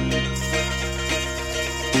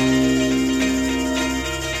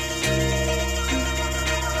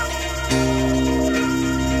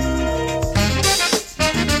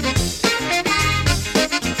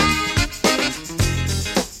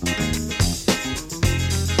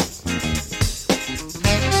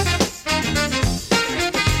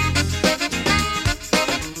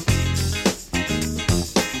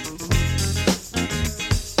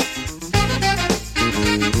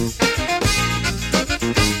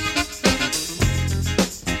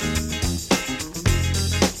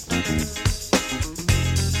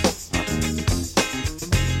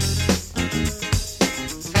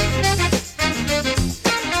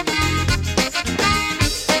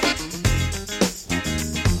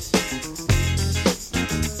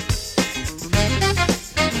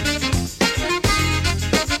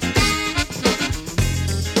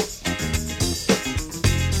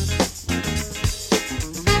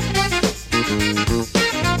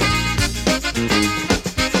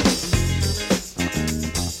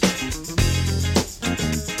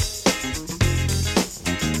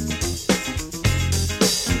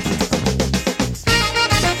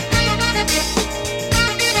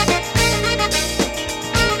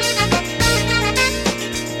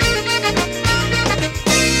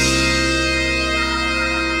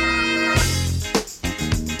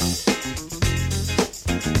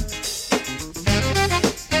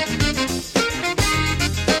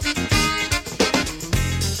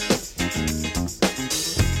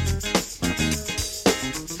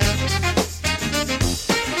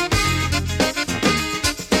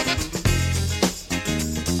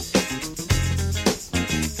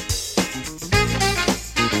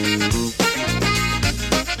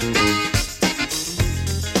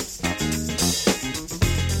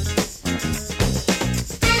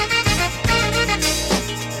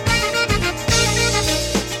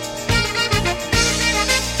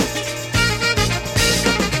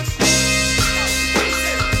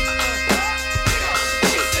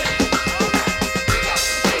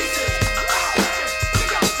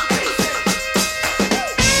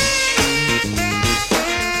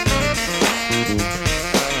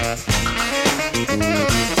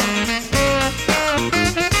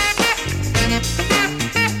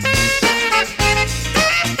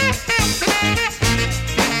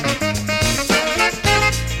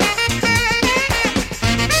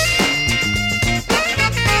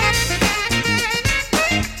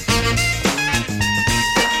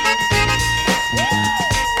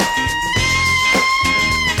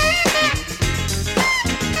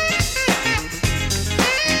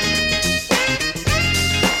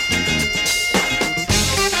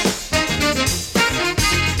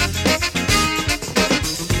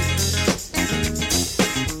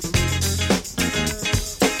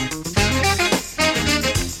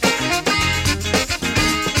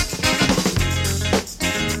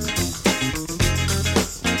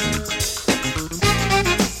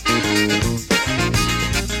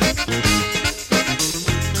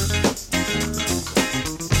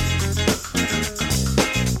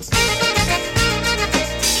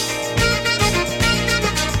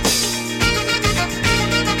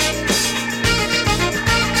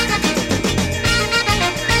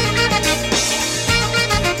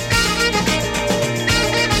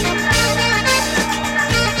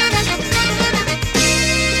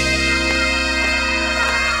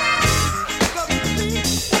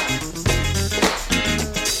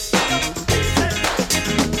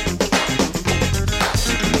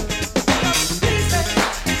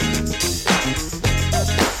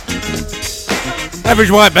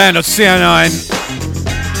 Average White Band of CO9.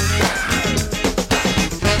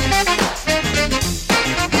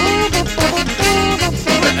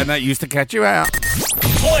 And that used to catch you out.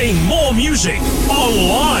 Playing more music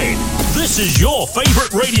online. This is your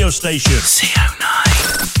favorite radio station. CO9.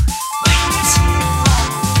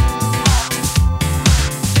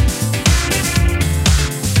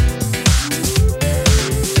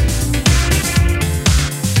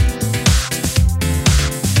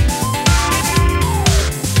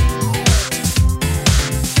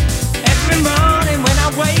 Every morning when I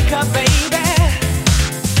wake up, baby,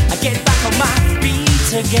 I get back on my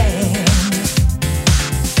feet again.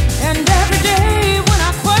 And every day when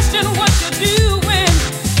I question what you're doing,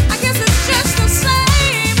 I guess it's just the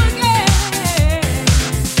same again.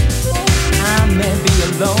 I may be a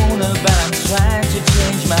loner, but I'm trying to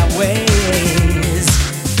change my ways.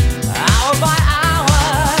 Hour by hour,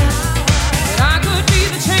 and I could be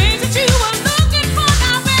the change that you were looking for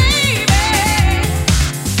now, baby.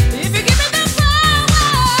 If you give me the power,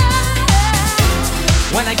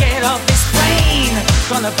 when I get off this plane,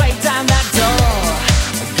 gonna break down that door.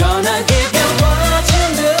 Gonna give you what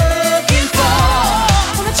you're looking for.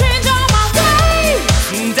 Wanna change all my ways,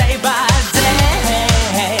 day by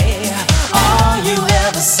day. All you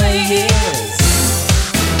ever say is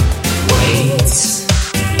wait.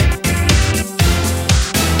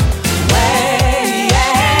 Wait,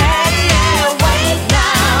 yeah, wait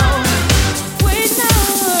now. Wait now.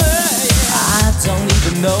 I don't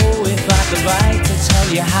even know if I have the right to tell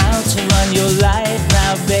you how to run your life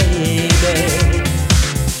now, baby.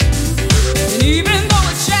 Even though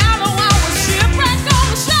it's shallow, I was shipwrecked on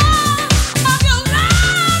the shore of your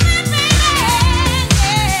loving, baby.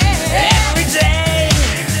 Every day,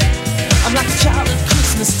 I'm like a child at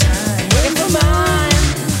Christmas time, waiting for mine.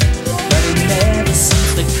 But it never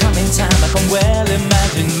seems to come in time. I can well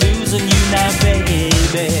imagine losing you now,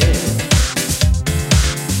 baby.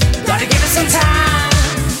 Gotta give it some time.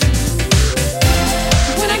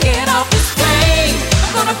 When I get off this plane,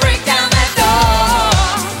 I'm gonna break down that door.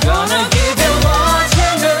 Gonna give you what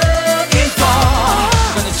you're looking for.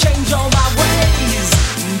 Gonna change all my ways,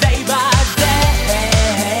 day by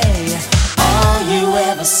day. All you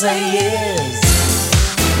ever say is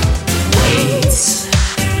wait.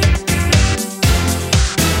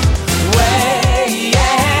 Wait,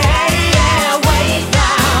 yeah, wait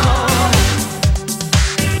now.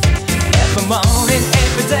 Every morning,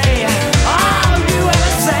 every day, all you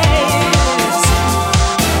ever say is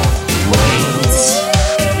wait.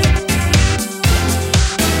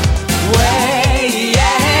 Wait,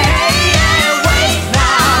 yeah, wait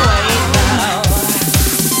now, wait now.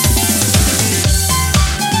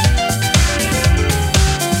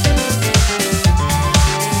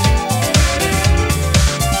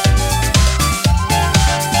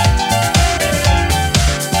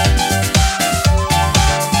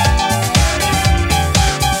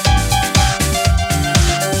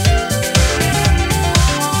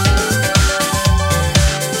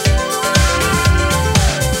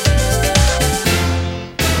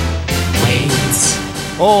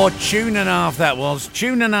 Or tune and a half that was.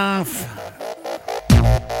 Tune and a half.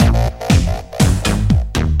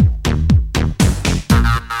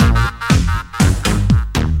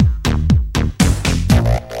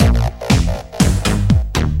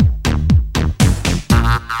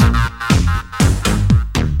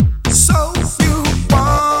 So you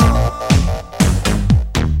want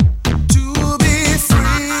to be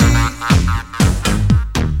free,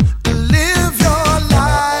 to live your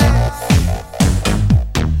life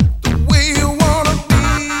the way you wanna be.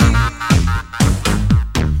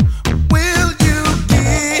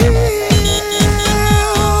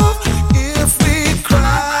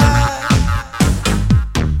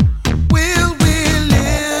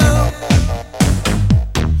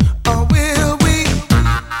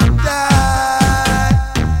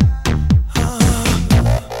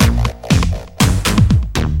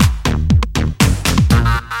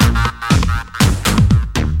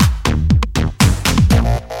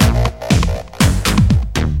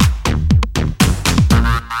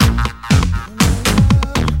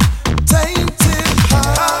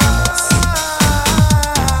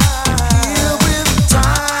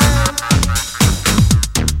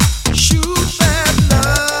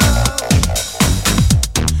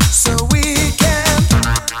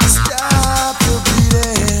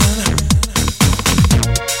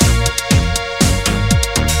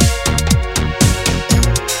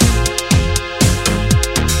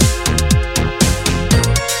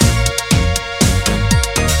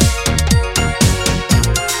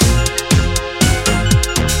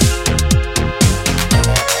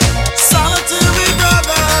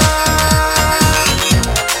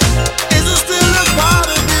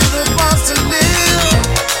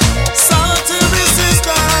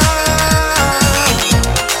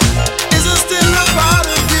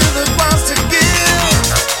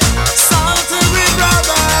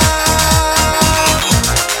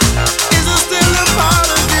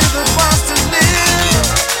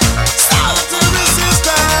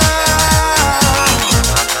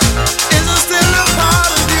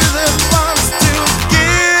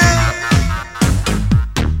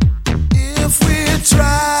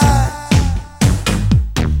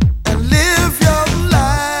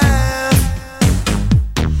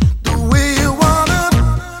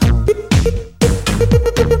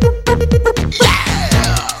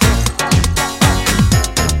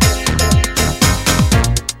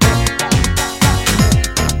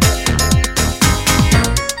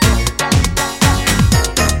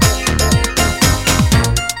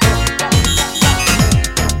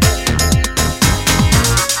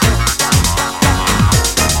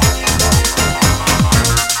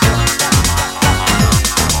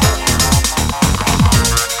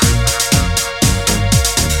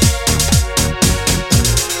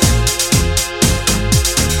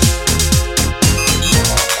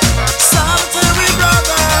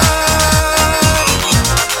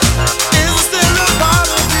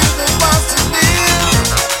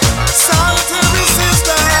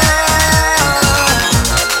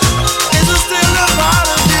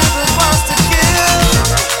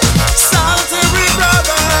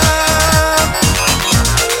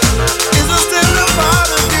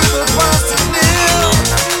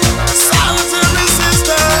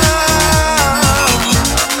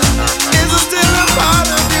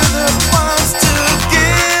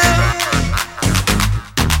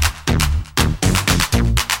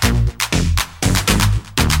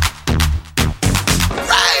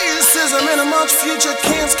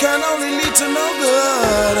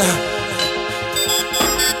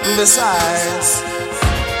 Besides,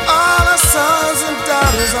 all our sons and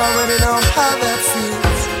daughters already know how that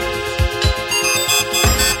feels.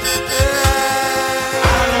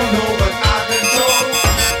 I don't know, but I've been told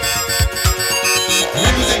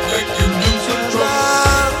music makes you lose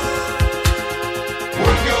control.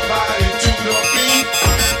 Work your body to the beat.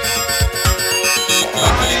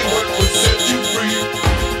 Body work will set you free.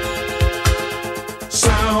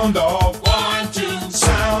 Sound off, 1, 2,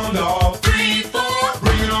 sound off, 3, 4.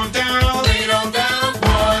 Bring it on down, lay it on down.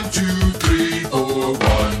 1, 2, 3, 4.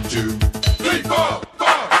 1, 2, 3, 4.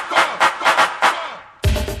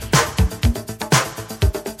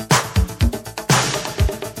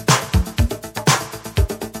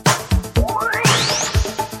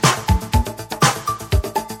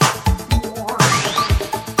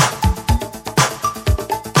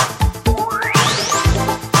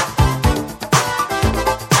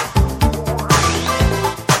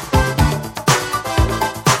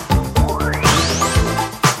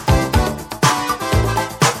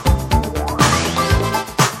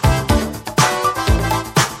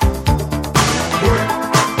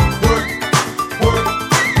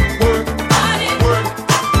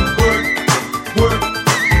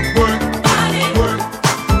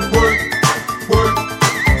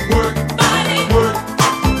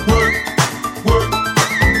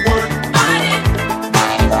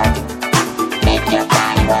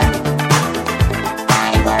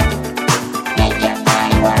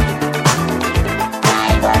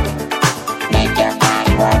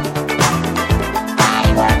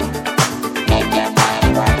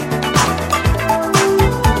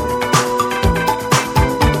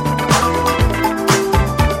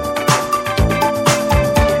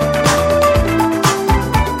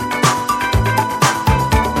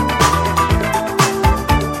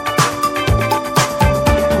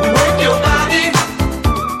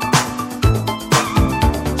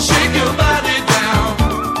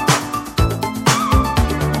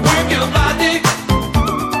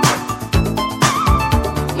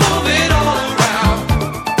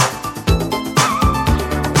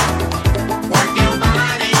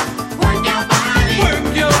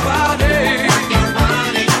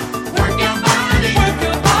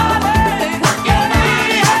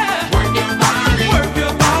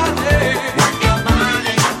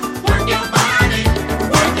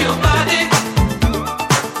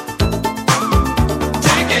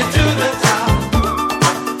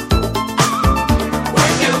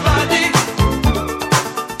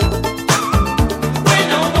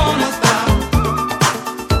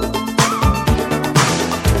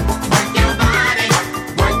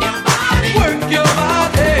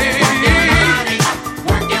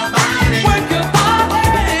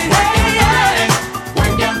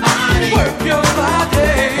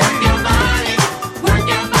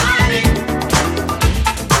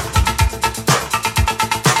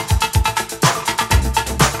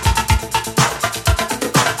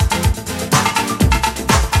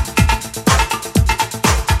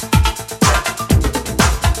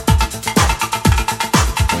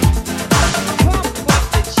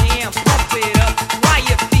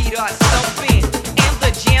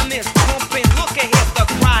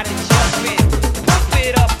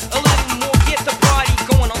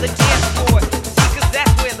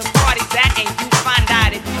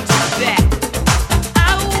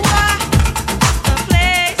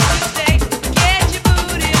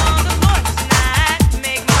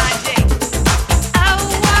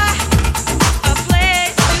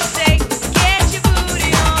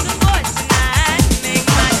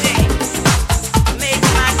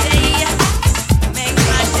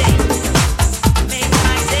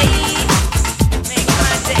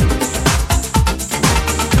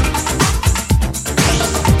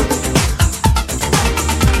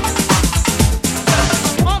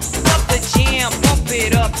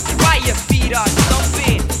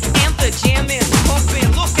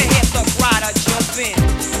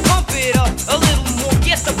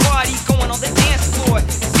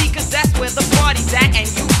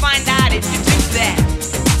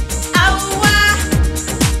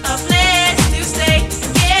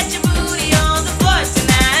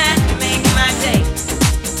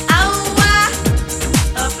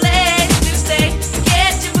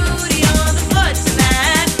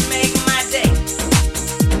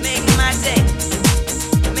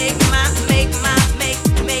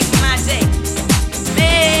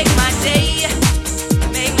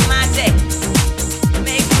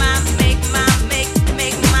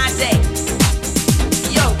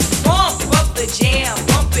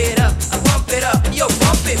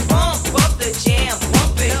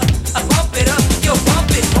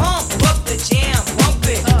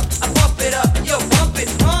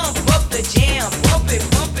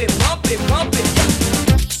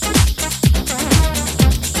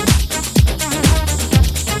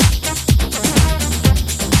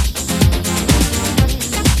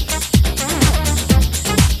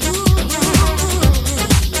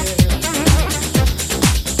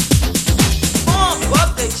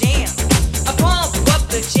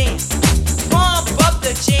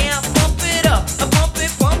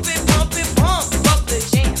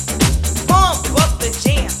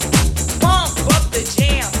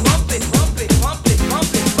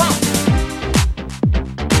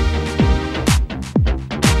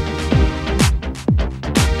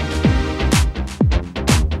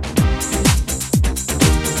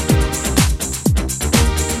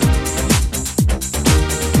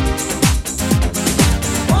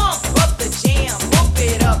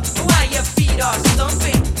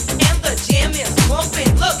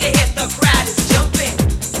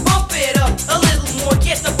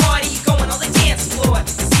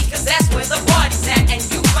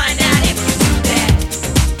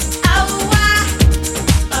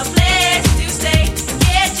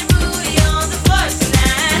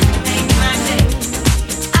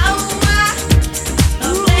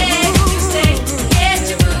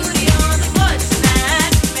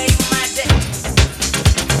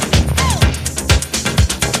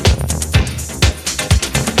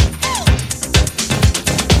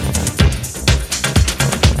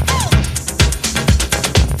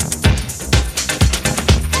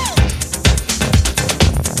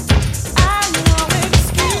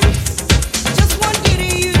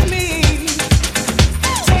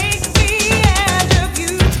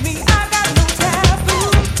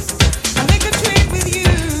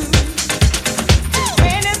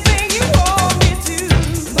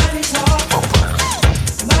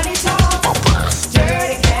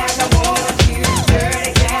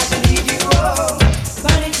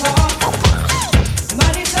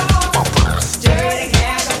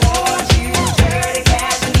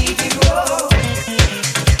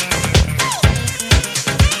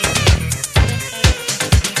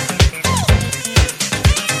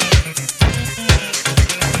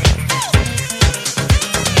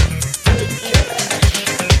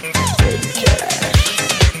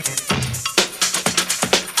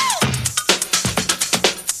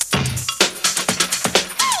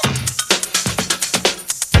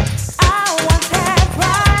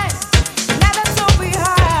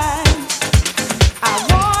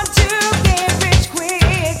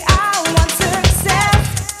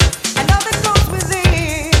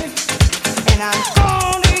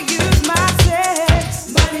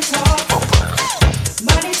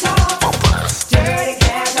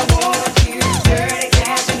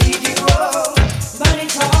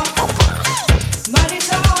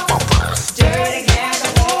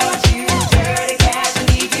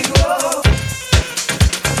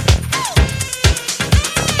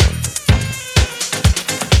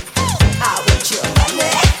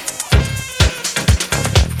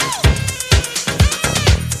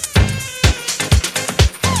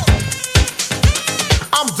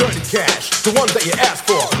 cash, the ones that you ask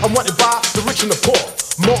for. I'm wanted by the rich and the poor.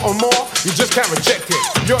 More or more, you just can't reject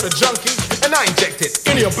it. You're the junkie, and I inject it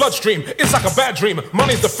into your bloodstream. It's like a bad dream.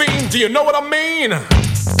 Money's the fiend, do you know what I mean?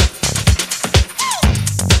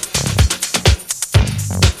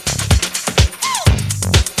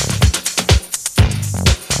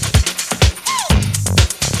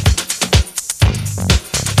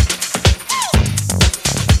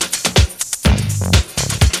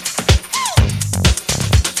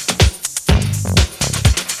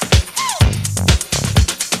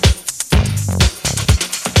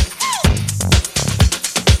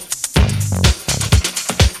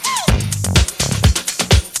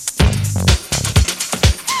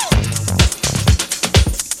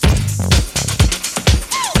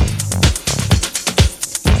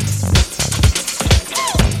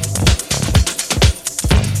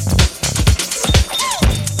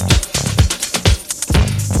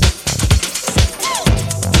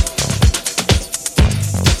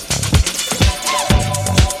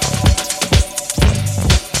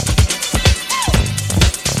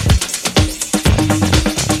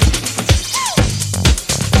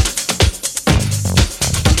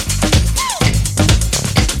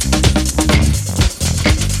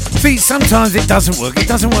 Sometimes it doesn't work. It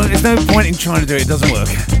doesn't work. There's no point in trying to do it. It doesn't work.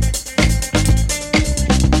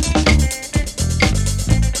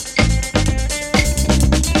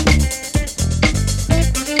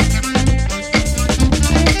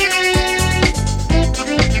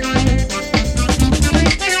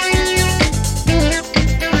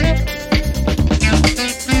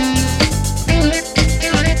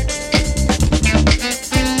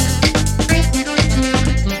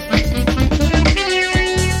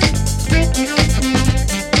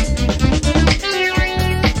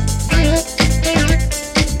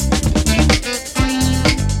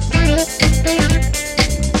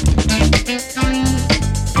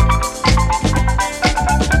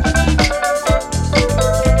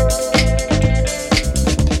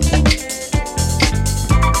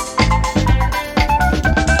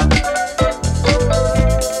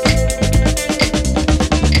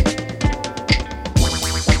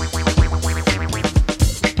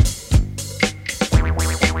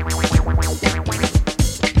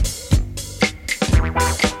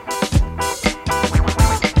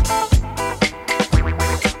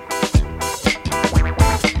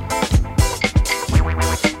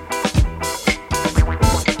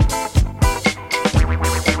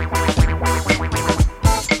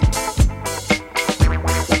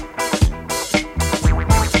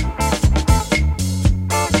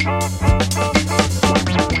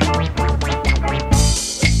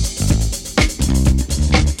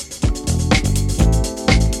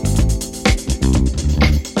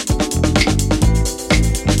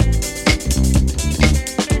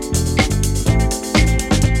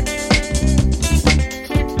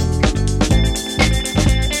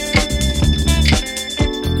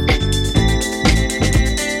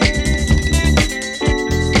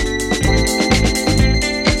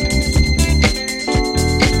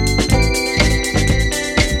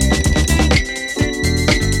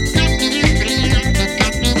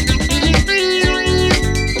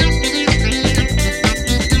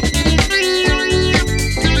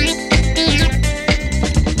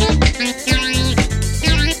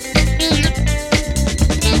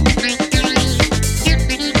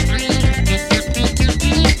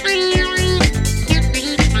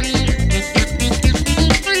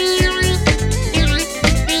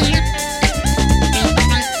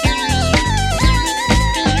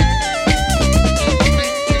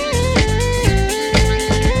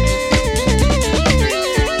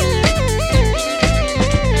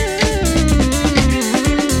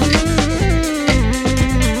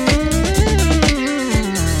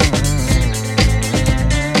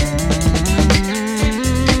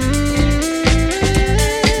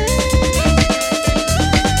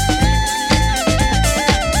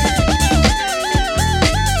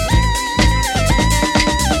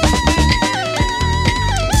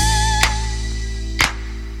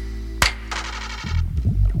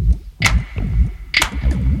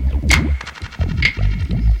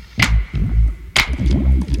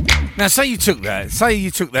 Now, say you took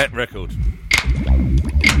that record,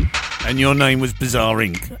 and your name was Bizarre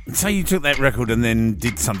Inc. Say you took that record and then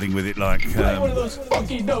did something with it, like one of those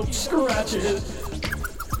funky dope scratches.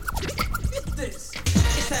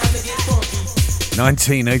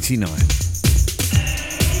 1989,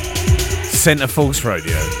 Centre Force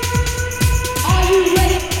Radio. Are you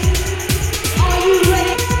ready? Are you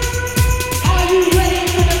ready? Are you ready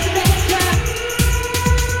for the next track?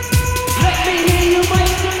 Let me hear you make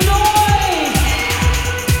some noise.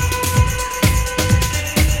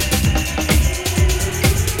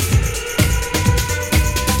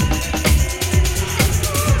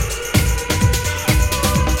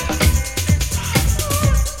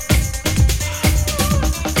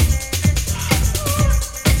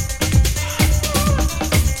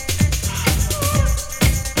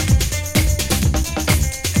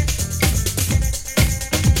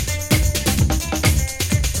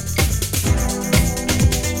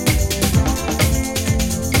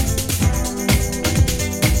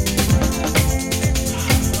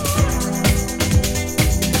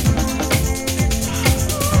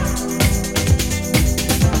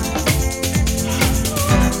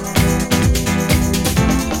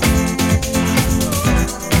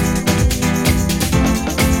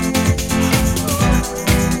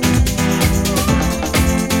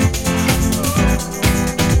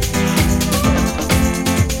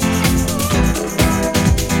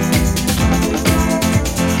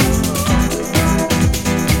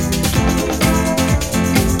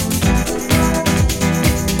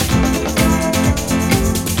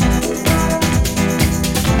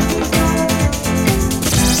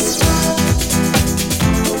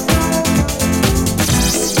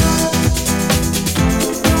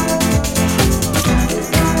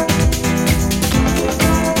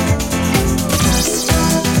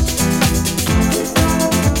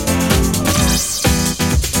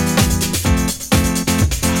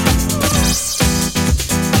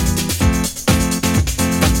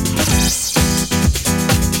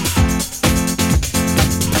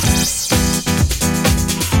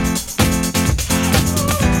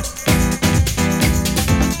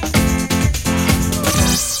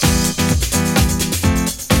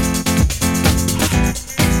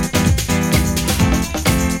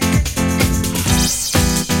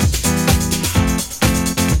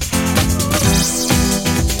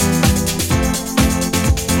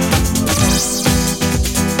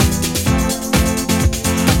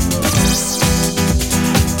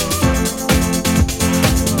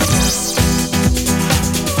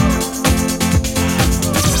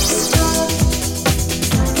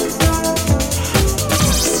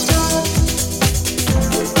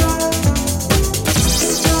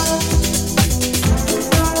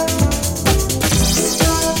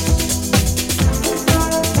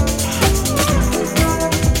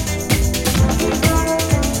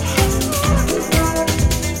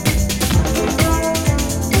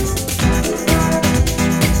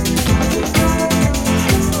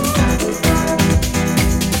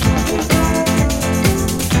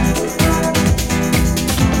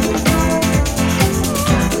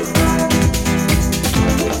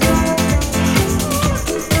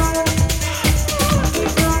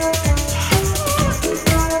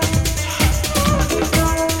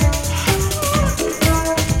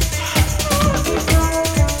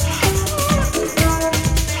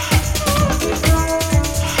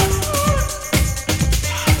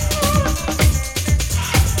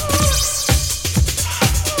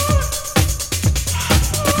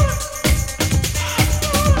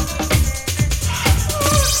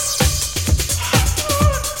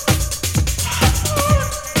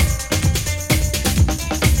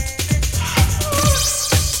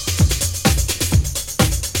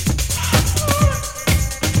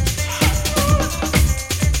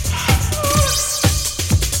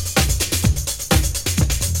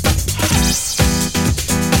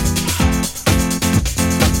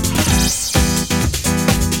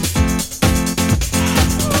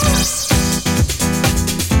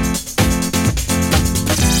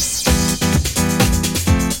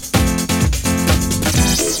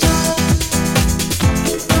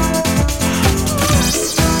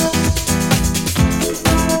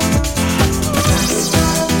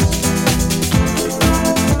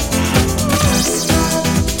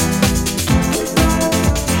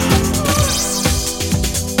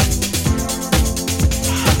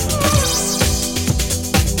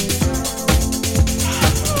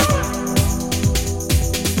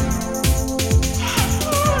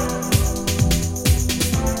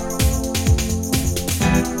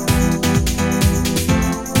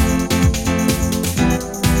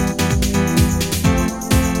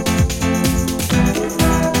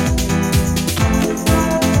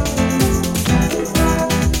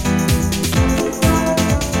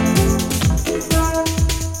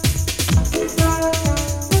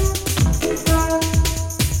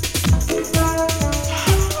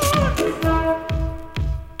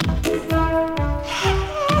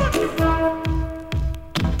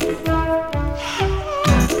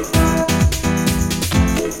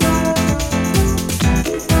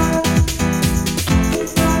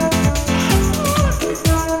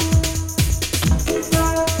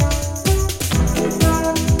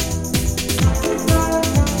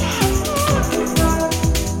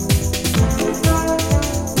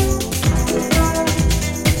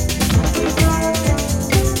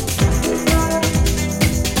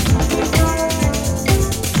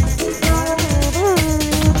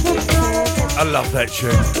 love that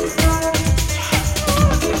tune.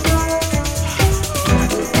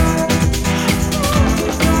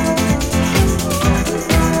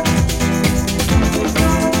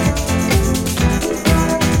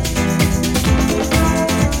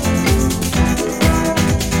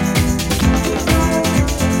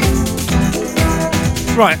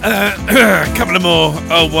 Right, a couple of more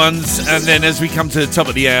old ones, and then as we come to the top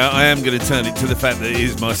of the hour, I am going to turn it to the fact that it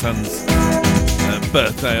is my son's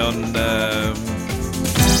birthday on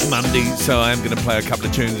Monday, so I am going to play a couple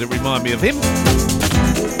of tunes that remind me of him.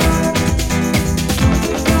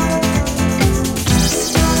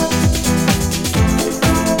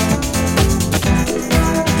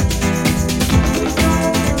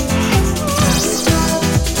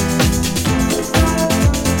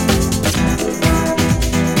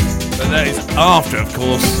 After, of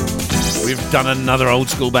course, we've done another old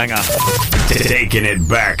school banger. Taking it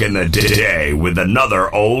back in the day with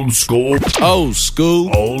another old school banger.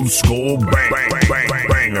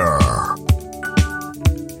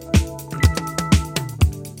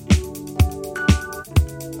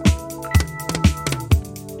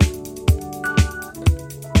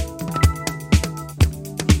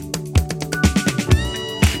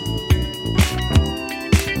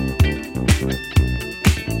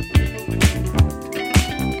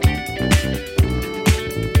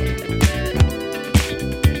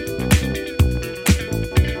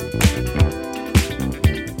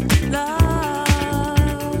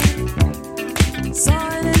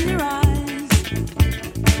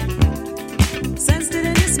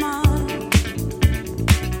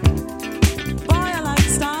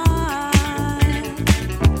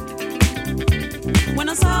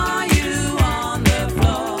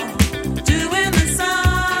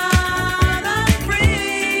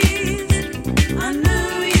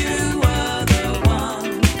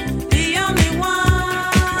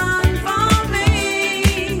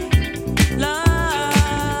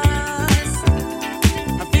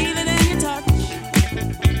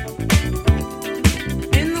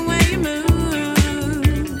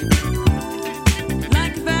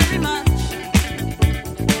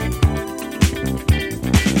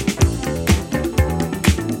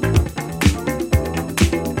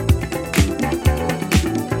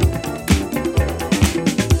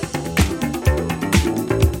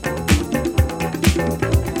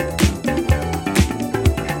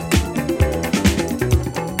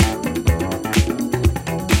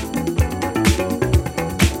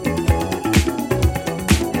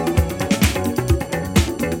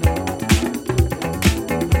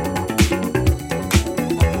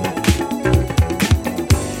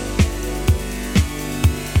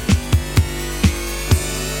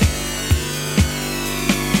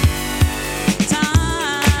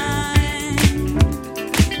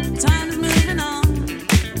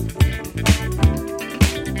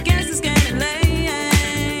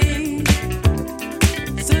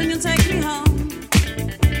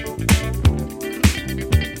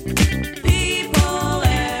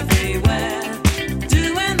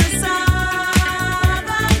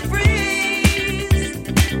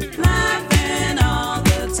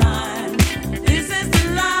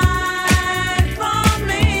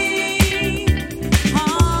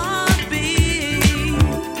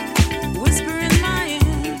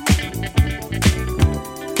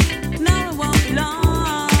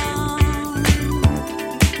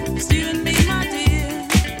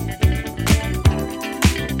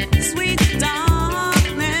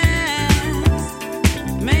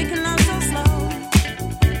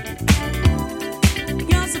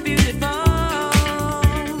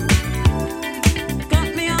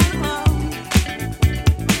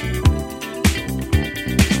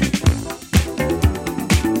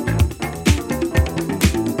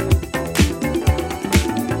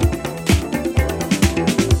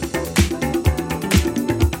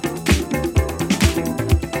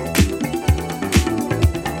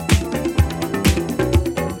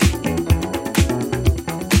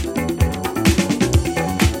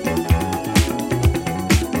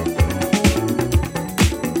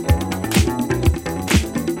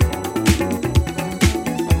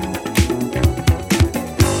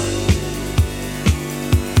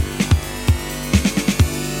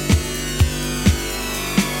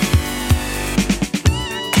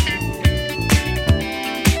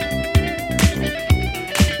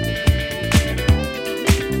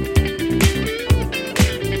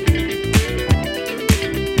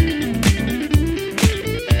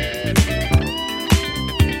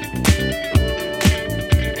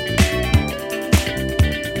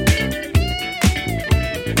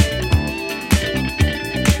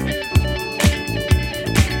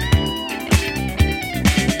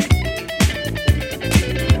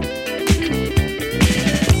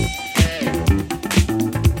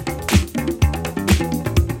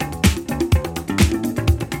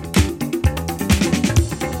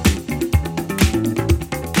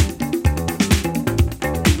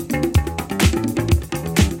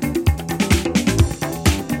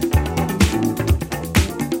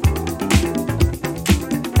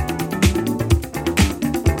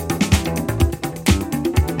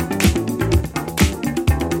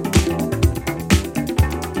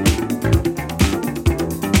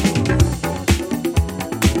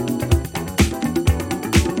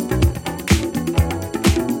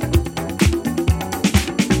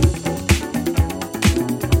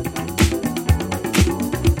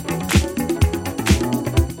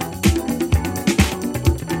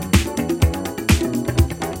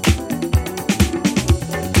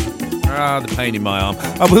 another pain in my arm.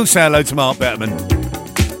 I will say hello to Mark Betterman.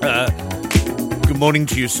 Good morning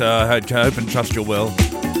to you, sir. I hope and trust you're well.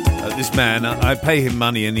 This man, I pay him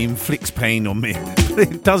money and he inflicts pain on me.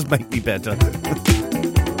 It does make me better. I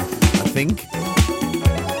think.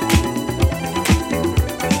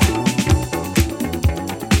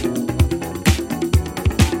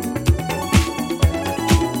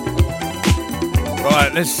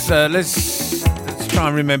 Right, let's try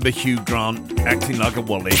and remember Hugh Grant acting like a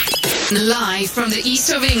wally. Live from the east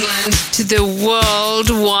of England to the World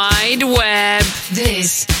Wide Web,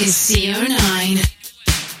 this is CO9.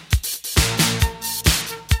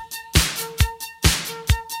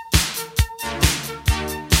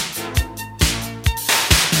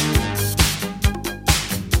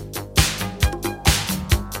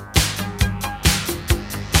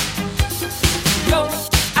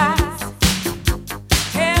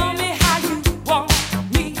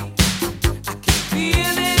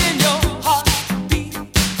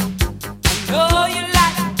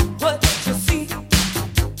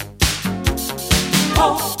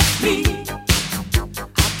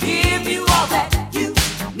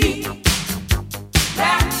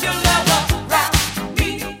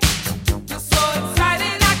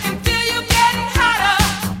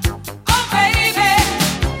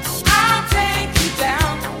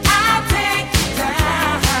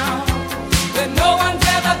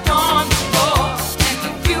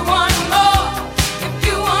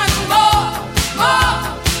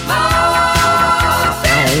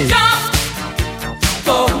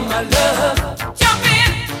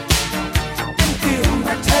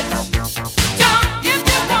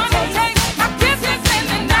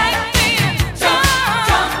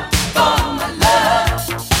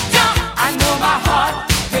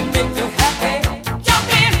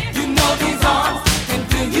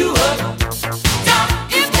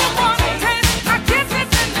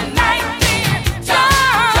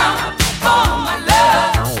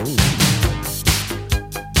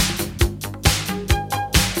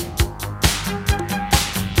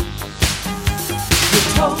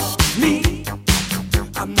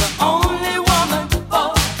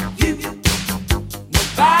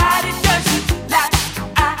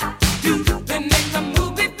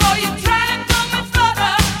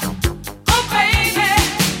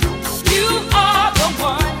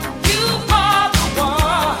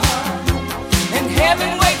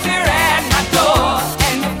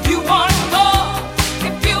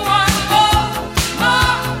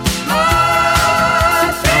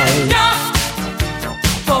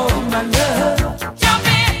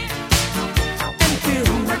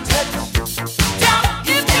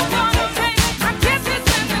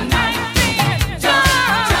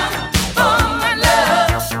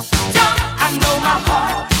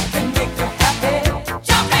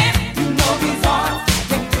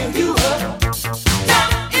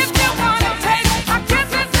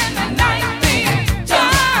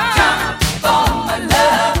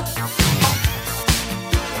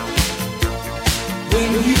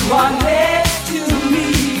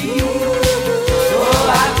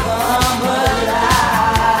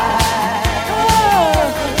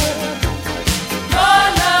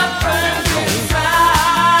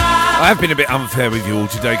 I've been a bit unfair with you all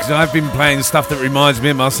today because I've been playing stuff that reminds me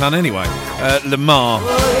of my son anyway. Lamar,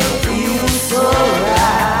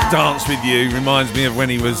 Dance With You reminds me of when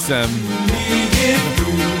he was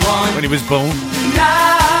born.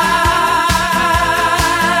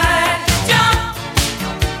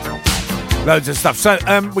 Loads of stuff. So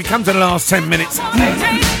we come to the last 10 minutes.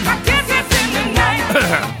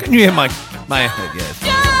 Can you hear my head? Yes.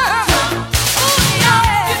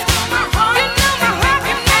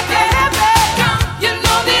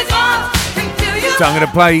 So I'm going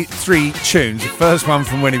to play 3 tunes. The first one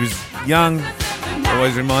from when he was young,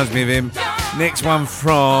 always reminds me of him. Next one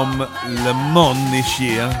from Le Mans this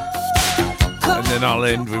year. And then I'll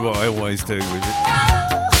end with what I always do with it.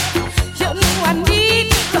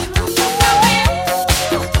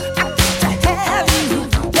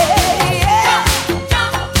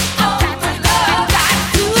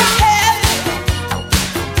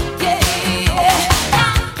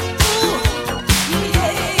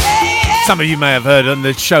 Some of you may have heard on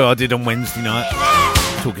the show I did on Wednesday night,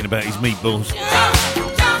 talking about his meatballs.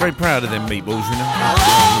 Very proud of them meatballs, you know.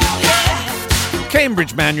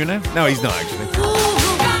 Cambridge man, you know. No, he's not actually.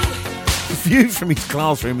 The view from his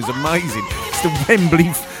classroom is amazing. It's the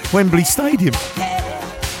Wembley Stadium.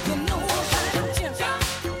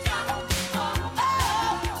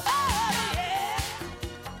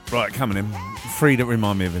 Right, coming in. 3 that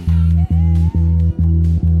remind me of him.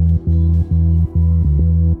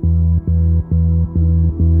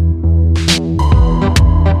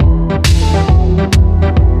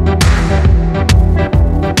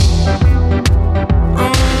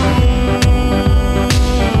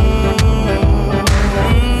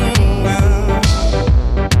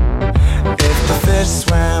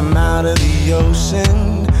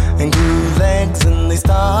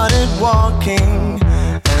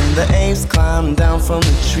 come down from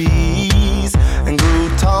the trees and grew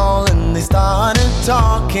tall, and they started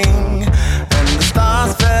talking, and the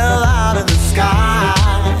stars fell out of the sky,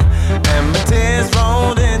 and my tears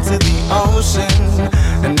rolled into the ocean,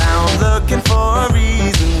 and now I'm looking for a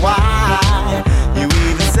reason why you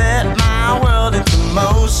even set my world into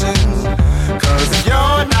motion. 'Cause if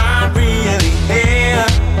you're not really here,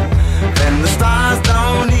 then the stars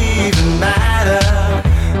don't even matter.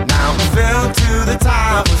 Now I'm filled to the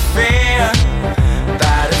top with fear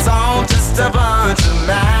that it's all just a bunch of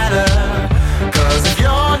matter. 'Cause if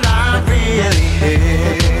you're not really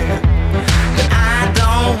here, then I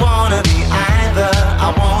don't wanna be either. I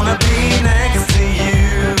wanna be next to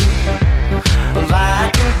you.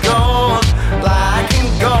 Black and gold, black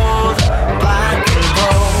and gold, black and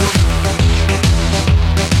gold.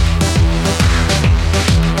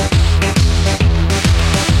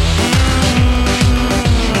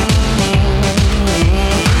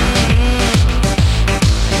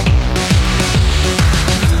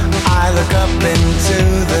 I look up into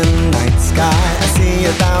the night sky. I see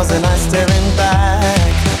 1,000 eyes staring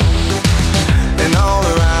back, and all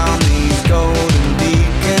around these golden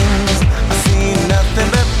beacons I see nothing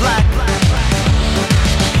but black.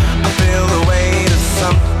 I feel the weight of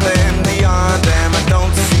something beyond them. I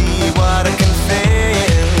don't see what I can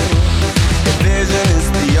feel. If vision is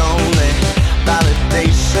the only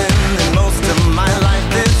validation, then most of my life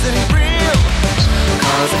isn't real.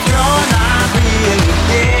 'Cause if you're not really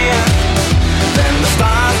here, then the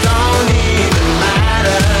stars don't even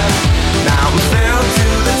matter. Now I'm filled to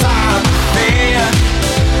the top of fear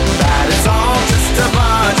that it's all just a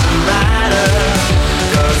bunch of matter.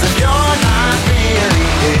 'Cause if you're not really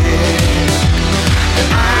here, then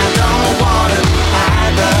I don't wanna be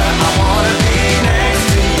either. I wanna be next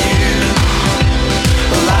to you.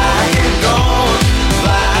 Black and gold,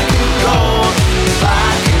 black and gold,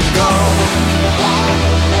 black and gold.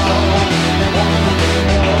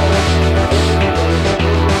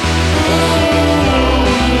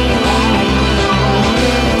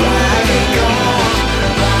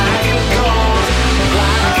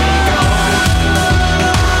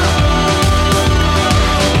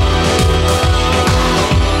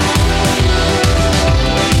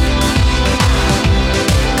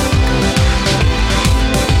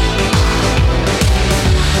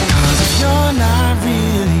 You're not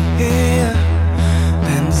really here,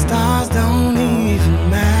 then the stars don't even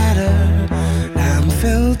matter. Now I'm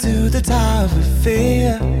filled to the top with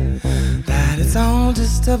fear that it's all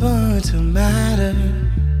just a bunch of matter.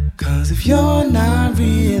 'Cause if you're not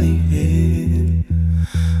really here,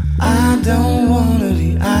 I don't wanna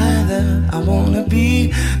be either. I wanna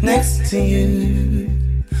be next to you.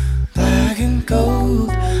 Black and gold,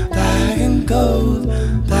 black and gold,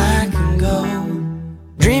 black and gold.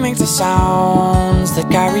 Dreaming to sounds that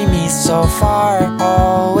carry me so far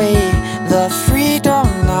away. The freedom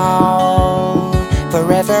now,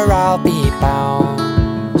 forever I'll be bound.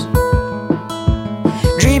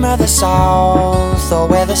 Dream of the south, or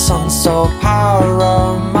where the sun's so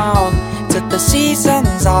paramount. To the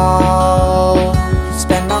seasons I'll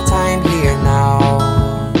spend our time here now.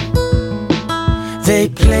 They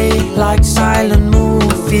play like silent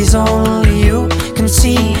movies, only you can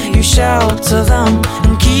see. You shelter them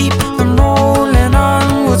and keep them rolling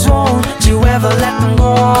onwards. Won't you ever let them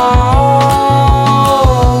go?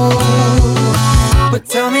 But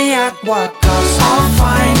tell me at what cost. I'll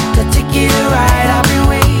find the ticket to ride. I've been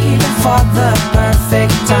waiting for the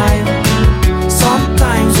perfect time.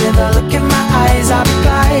 Sometimes with a look in my eyes, I'll be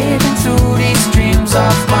gliding through these dreams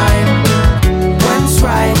of mine. When's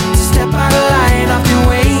right to step out of line? I've been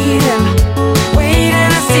waiting, waiting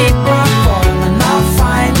to see my form, and I'll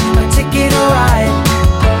find a ticket to ride.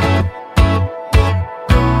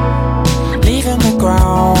 Leaving the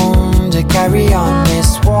ground to carry on this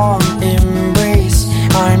warm embrace.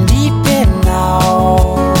 I'm deep in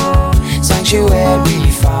now, sanctuary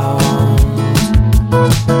found.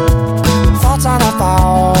 Thoughts on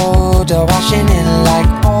about are washing in like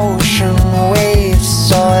ocean waves.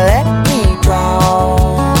 So let me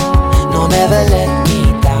drown, no, never let me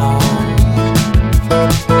down.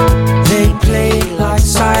 They play like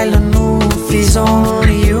silent movies,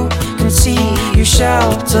 only you can see. You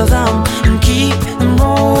shelter them and keep them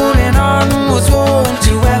rolling onwards. Won't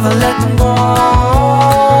you ever let them go?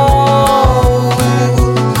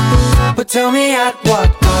 But tell me at what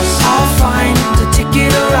cost. I'll find the ticket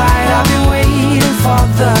to ride. I've been waiting for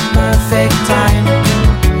the perfect time.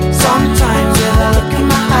 Sometimes with a look in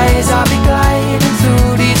my eyes, I'll be gliding through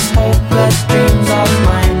these hopeless dreams of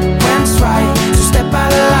mine. When's right to step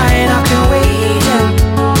out of line? I've been waiting,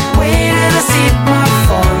 waiting to see my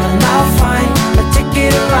form, and I'll find a ticket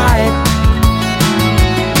to ride.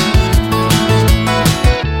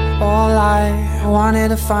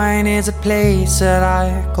 find is a place that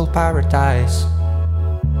I call paradise.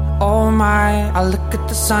 Oh my, I look at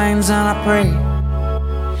the signs and I pray,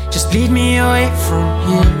 just lead me away from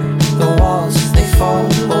here. The walls, they fall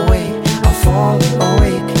away, I fall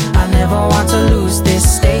awake. I never want to lose this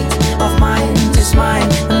state of mind. It's mine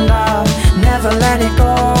and I'll never let it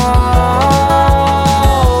go.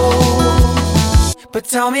 But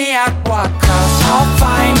tell me at what cost, I'll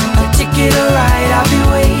find a ticket to ride. I'll be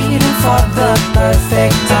waiting for the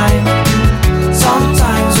perfect time.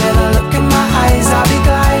 Sometimes with a look in my eyes, I'll be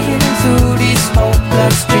gliding through these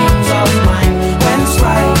hopeless dreams of mine. When it's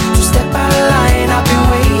right to step out of line, I've been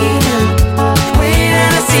waiting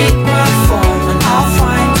to see my form, and I'll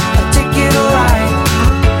find a ticket to ride.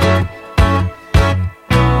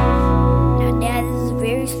 Now, Dad, this is a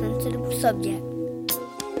very sensitive subject.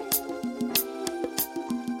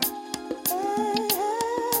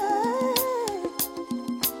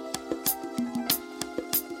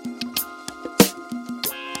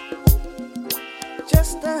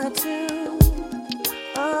 Just the two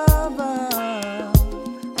of us.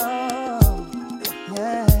 Oh,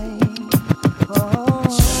 yeah. Oh.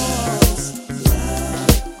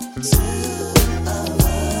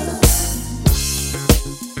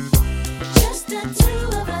 Just the two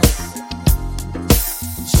of us. Just the two of us.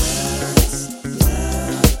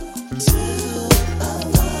 Just the two of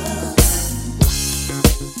us.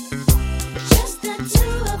 Just the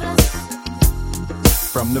two of us.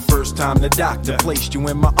 From the first time the doctor placed you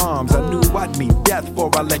in my arms, I knew I'd meet death before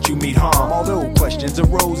I let you meet harm. Although questions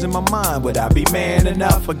arose in my mind, would I be man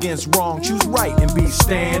enough against wrong? Choose right and be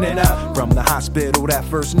standing up. From the hospital that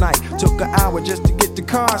first night, took an hour just to get the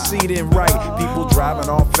car seat in right. People driving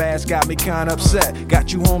off fast got me kinda upset.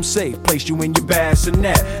 Got you home safe, placed you in your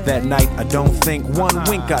bassinet. That night I don't think one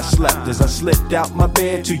wink I slept. As I slipped out my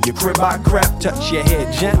bed to your crib I crept. Touched your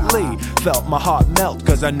head gently, felt my heart melt,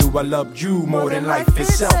 cause I knew I loved you more than life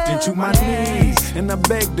itself. Into my knees, and I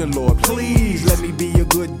begged the Lord, please let me be a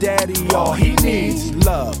good daddy. All he needs,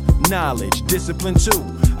 love, knowledge, discipline too.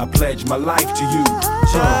 I pledge my life to you.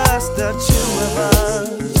 Just the two of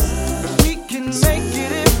us. We can make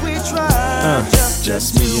it if we try.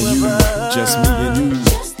 Just me and you. Just me and you.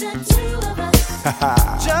 Just the two of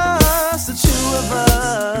us. Just the two of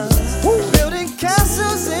us. Woo. Building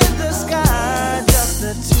castles in the sky. Just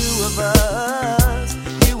the two of us.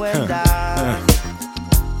 You and I.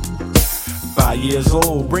 5 years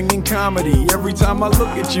old, bringing comedy. Every time I look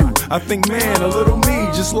at you, I think, man, a little me,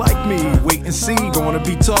 just like me. Wait and see, gonna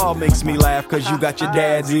be tall, makes me laugh, cause you got your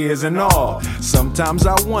dad's ears and all. Sometimes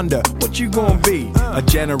I wonder, what you gonna be? A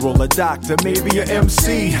general, a doctor, maybe a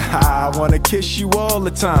MC. I wanna kiss you all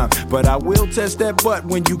the time, but I will test that butt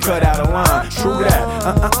when you cut out a line. True that,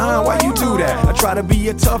 why you do that? I try to be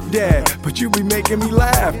a tough dad, but you be making me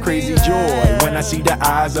laugh. Crazy joy, when I see the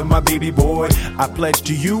eyes of my baby boy. I pledge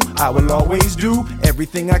to you, I will always do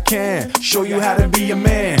everything I can, show you how to be a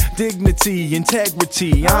man. Dignity,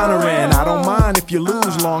 integrity, honoring. I don't mind if you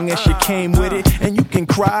lose, long as you came with it. And you can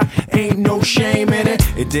cry, ain't no shame in it.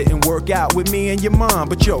 It didn't work out with me and your mom,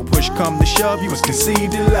 but yo, push come to shove, you was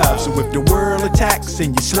conceived in love. So if the world attacks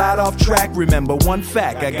and you slide off track, remember one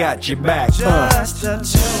fact, I got your back. Just the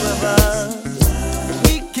two of us.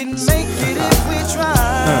 We can make it if we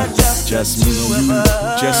try. Just me and you.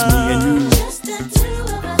 Just me and you. Just the two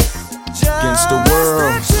of us. Against the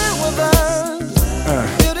world. Just the two of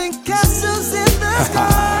us. Building castles in the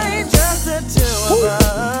sky. Just the two of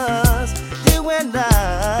us. You and I,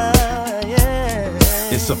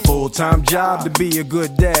 yeah. It's a full-time job to be a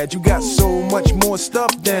good dad. You got so much more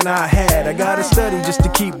stuff than I had. I gotta study just to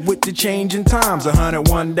keep with the changing times.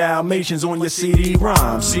 101 Dalmatians on your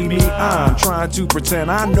CD-ROM. See me, I'm trying to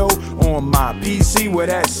pretend I know on my PC where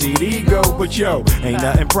that CD go. But yo, ain't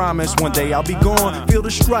nothing promised. One day I'll be gone. Feel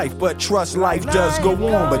the strife, but trust life does go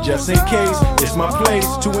on. But just in case, it's my place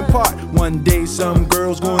to impart. One day some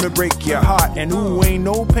girl's gonna break your heart. And ooh, ain't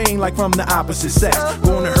no pain like from the opposite sex.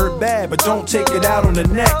 Gonna hurt bad, but don't take it out on the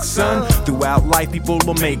next, son. Throughout life, people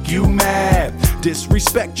will make you mad,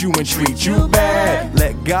 disrespect you and treat you bad.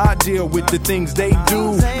 Let God deal with the things they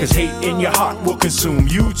do, cause hate in your heart will consume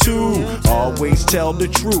you too. Always tell the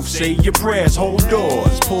truth, say your prayers, hold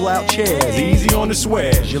doors, pull out chairs, easy on the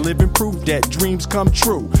swears. You're living proof that dreams come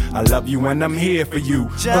true. I love you and I'm here for you.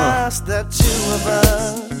 Just the two of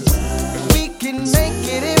us. We can make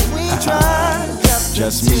it if we try.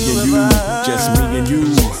 Just me and you. Just me and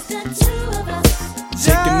you.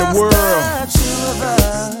 Taking the world. Just the two of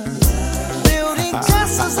us. Building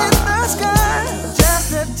castles in the sky. Just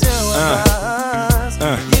the two of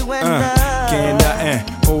us. You and I.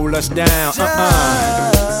 Can't hold us down.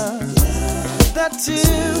 The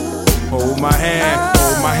two Hold my hand,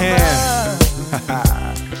 hold my hand.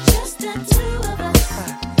 Just the two of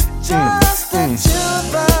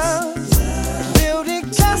us, building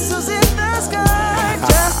castles in the sky.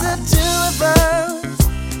 Just the two of us,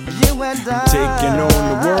 you and I. Taking on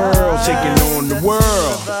the world, taking on the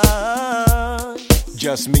world.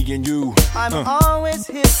 Just me and you. I'm always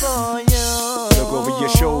here for you. Look over your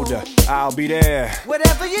shoulder, I'll be there.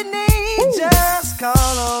 Whatever you need, just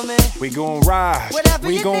call on me. We gon' rise, Whatever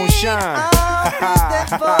we you gon' need, shine. I'll be there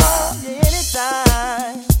for you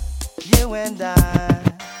anytime. You and I.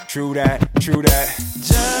 True that, true that. Just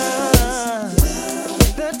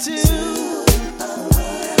the two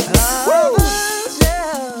of us,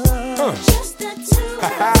 yeah. Just the two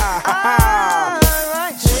of us.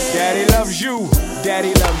 Daddy loves you,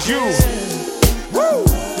 daddy loves you. Woo!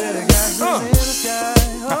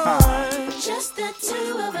 Just the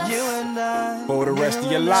two of us, you and I. For the rest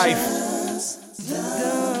of your life.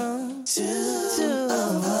 This is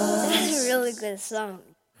a really good song.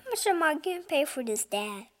 How much am I getting paid for this,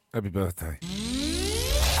 Dad? Happy birthday.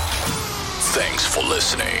 Thanks for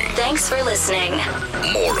listening. Thanks for listening.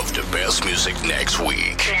 More of the best music next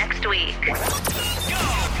week. Next week.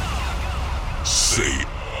 Say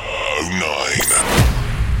 09.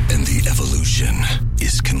 And the evolution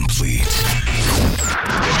is complete.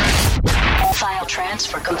 File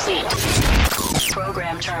transfer complete.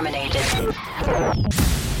 Program terminated.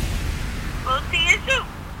 We'll see you soon.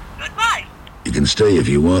 Goodbye. You can stay if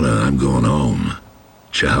you wanna. I'm going home.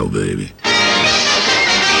 Ciao, baby.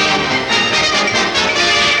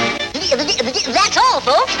 That's all,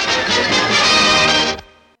 folks.